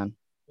top 10.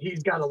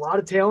 He's got a lot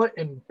of talent,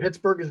 and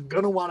Pittsburgh is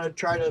going to want to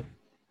try to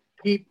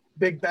keep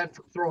Big Ben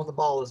from throwing the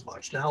ball as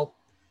much to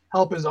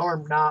help his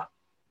arm not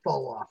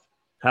fall off.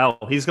 Hell,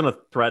 he's going to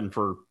threaten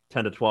for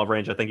 10 to 12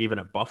 range, I think, even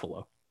at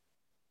Buffalo.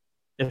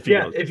 If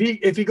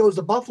he goes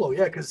to Buffalo,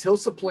 because he'll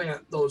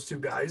supplant those two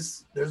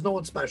guys. There's no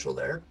one special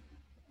there.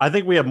 I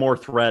think we have more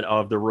threat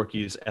of the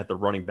rookies at the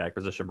running back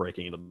position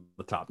breaking into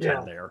the top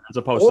 10 there, as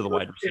opposed to the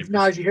wide receivers. If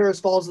Najee Harris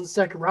falls in the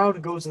second round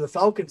and goes to the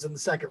Falcons in the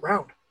second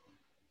round.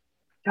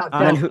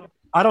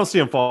 I don't see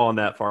him falling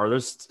that far.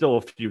 There's still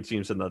a few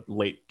teams in the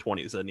late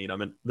 20s that need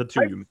him, and the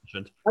two you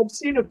mentioned. I've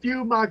seen a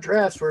few mock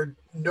drafts where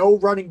no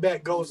running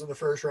back goes in the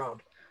first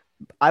round.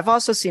 I've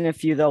also seen a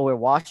few, though, where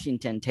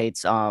Washington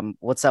takes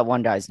what's that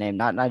one guy's name?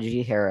 Not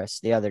Najee Harris,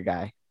 the other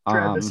guy.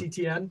 Travis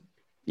Etienne.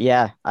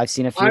 Yeah, I've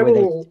seen a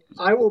few.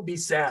 I will be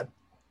sad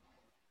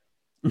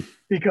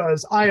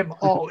because I am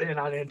all in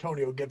on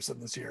Antonio Gibson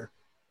this year.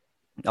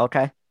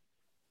 Okay.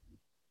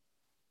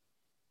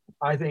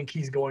 I think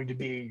he's going to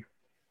be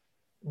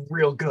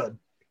real good.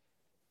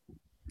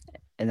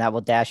 And that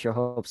will dash your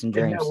hopes and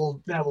dreams.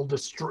 That will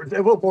destroy.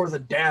 That will more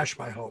than dash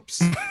my hopes.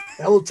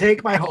 That will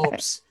take my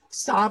hopes,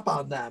 stomp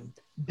on them,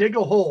 dig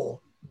a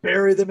hole,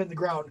 bury them in the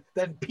ground,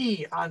 then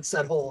pee on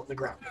said hole in the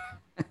ground.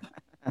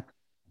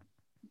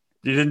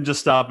 You didn't just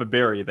stop at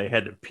bury; they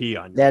had to pee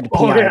on you. They had to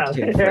pee on it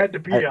too. They had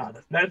to pee on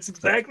it. That's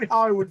exactly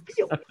how I would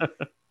feel.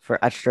 For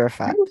extra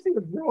effect. You will see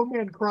a grown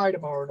man cry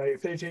tomorrow night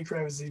if they take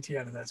Travis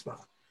Etienne in that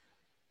spot.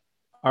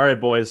 All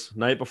right, boys.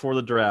 Night before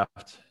the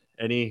draft.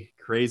 Any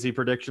crazy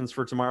predictions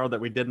for tomorrow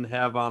that we didn't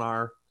have on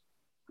our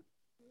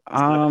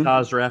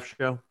draft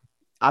show?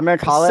 I'm gonna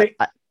call it.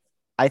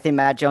 I think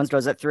Matt Jones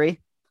goes at 3.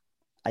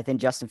 I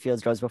think Justin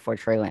Fields goes before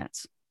Trey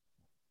Lance.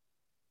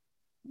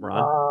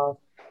 Ron?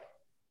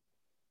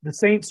 The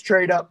Saints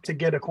trade up to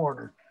get a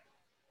corner.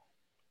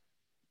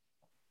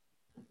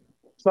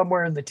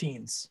 Somewhere in the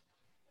teens.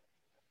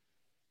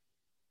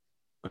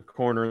 A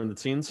corner in the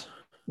teens?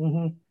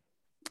 Mm-hmm.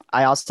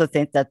 I also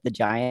think that the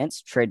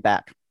Giants trade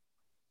back.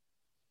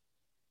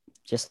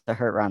 Just to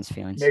hurt Ron's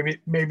feelings.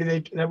 Maybe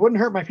that wouldn't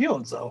hurt my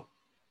feelings, though.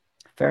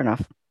 Fair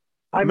enough.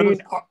 I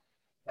mean,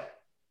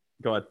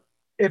 go ahead.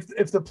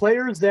 If the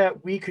players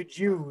that we could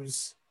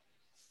use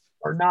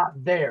are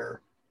not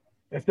there,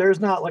 if there's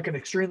not like an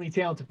extremely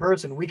talented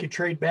person, we could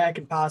trade back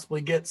and possibly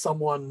get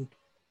someone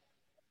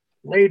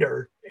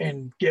later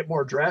and get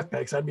more draft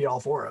picks. I'd be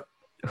all for it.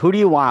 Who do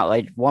you want?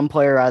 Like one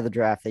player out of the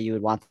draft that you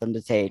would want them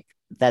to take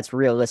that's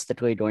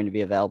realistically going to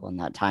be available in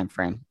that time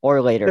frame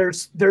or later?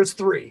 There's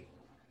 3.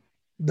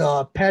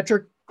 The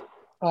Patrick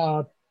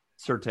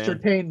Surtain,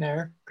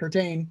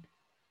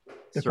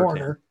 the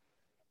corner,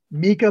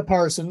 Micah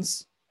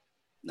Parsons,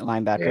 the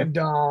linebacker, and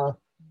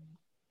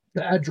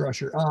the edge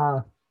rusher.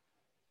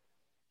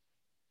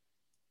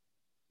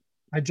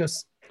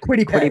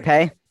 Kwity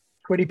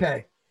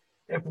Paye.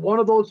 If one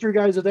of those 3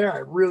 guys are there, I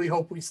really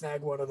hope we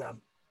snag one of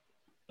them.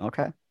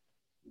 Okay.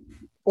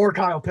 Or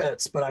Kyle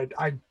Pitts, but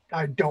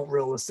I don't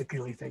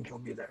realistically think he'll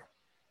be there.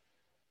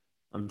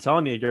 I'm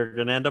telling you, you're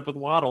going to end up with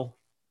Waddle.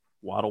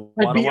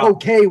 I'd be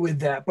okay with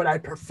that, but I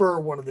prefer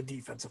one of the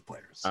defensive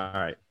players. All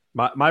right.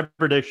 My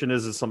prediction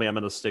is something I'm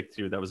going to stick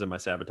to that was in my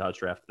sabotage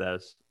draft.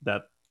 That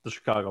the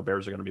Chicago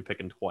Bears are going to be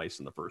picking twice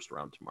in the first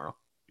round tomorrow.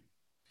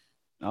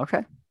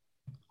 Okay.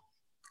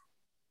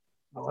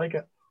 I like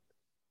it.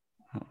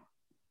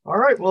 All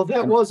right. Well,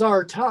 that was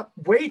our top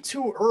way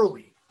too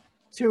early.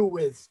 2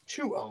 with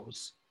 2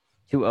 O's.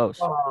 2 O's.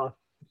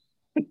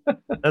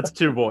 That's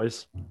 2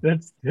 boys.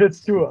 That's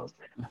 2 O's.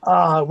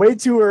 Way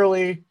too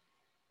early.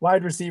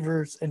 Wide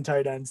receivers and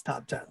tight ends,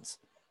 top 10s.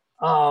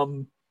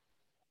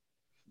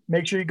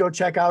 Make sure you go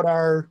check out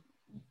our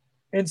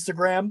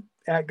Instagram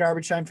at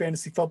Garbage Time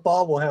Fantasy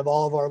Football. We'll have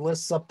all of our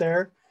lists up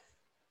there.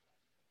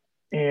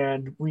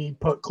 And we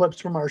put clips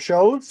from our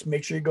shows.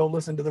 Make sure you go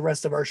listen to the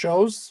rest of our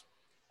shows.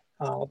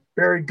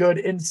 Very good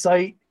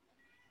insight.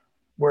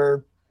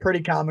 We're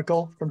pretty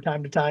comical from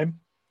time to time.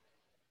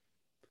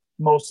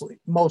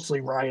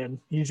 Mostly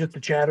Ryan. He's just a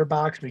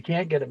chatterbox. We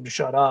can't get him to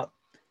shut up.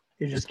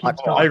 He just keeps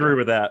talking. I agree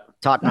with that.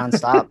 Talk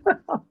nonstop.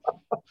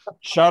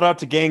 Shout out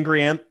to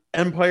Gangrene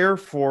Empire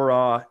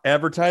for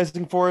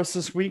advertising for us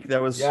this week.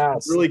 That was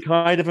really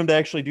kind of him to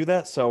actually do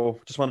that. So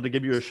just wanted to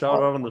give you a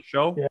shout out on the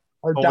show. Yeah,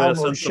 our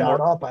download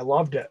shout up. I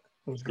loved it.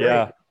 It was great.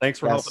 Yeah, thanks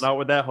for helping out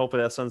with that.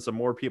 Hopefully that sends some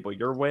more people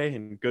your way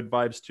and good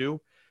vibes too.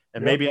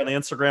 And maybe on the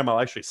Instagram, I'll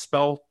actually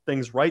spell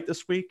things right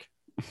this week.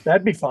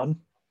 That'd be fun.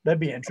 That'd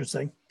be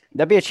interesting.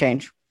 That'd be a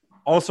change.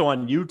 Also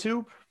on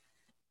YouTube.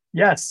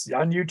 Yes,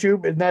 on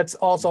YouTube. And that's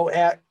also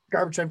at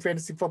Garbage Time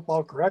Fantasy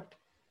Football, correct?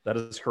 That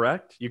is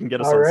correct. You can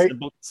get us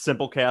on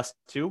Simplecast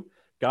too.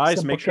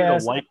 Guys, make sure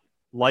to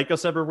Like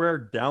us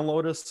everywhere,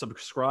 download us,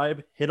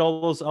 subscribe, hit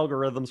all those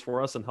algorithms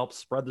for us, and help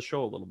spread the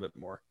show a little bit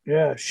more.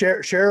 Yeah,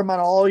 share them on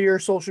all your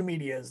social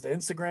medias, the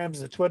Instagrams,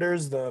 the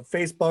Twitters, the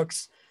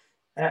Facebooks,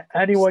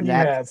 anyone you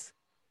have.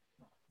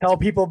 Tell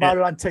people about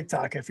it on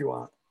TikTok if you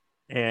want.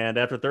 And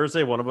after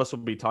Thursday, one of us will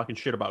be talking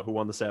shit about who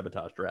won the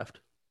sabotage draft.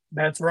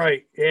 That's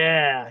right.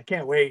 Yeah, I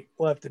can't wait.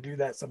 We'll have to do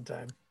that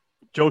sometime.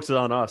 Joke's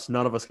on us.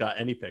 None of us got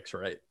any picks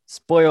right.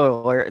 Spoiler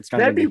alert. It's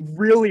That'd be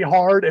really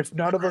hard if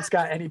none of us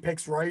got any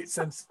picks right,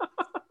 since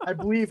I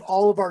believe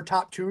all of our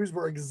top twos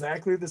were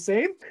exactly the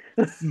same.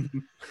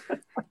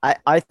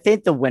 I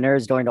think the winner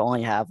is going to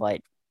only have,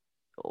 like,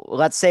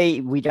 let's say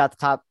we got the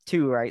top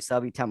two right, so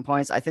that'll be 10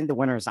 points. I think the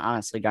winner is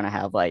honestly going to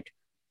have like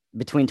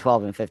between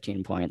 12 and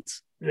 15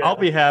 points. Yeah. I'll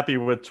be happy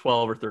with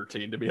 12 or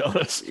 13, to be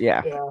honest.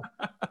 Yeah.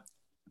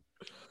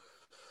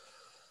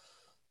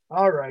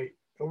 All right.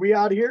 Are we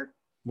out of here?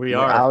 We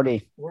are.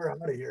 Howdy. We're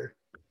out of here.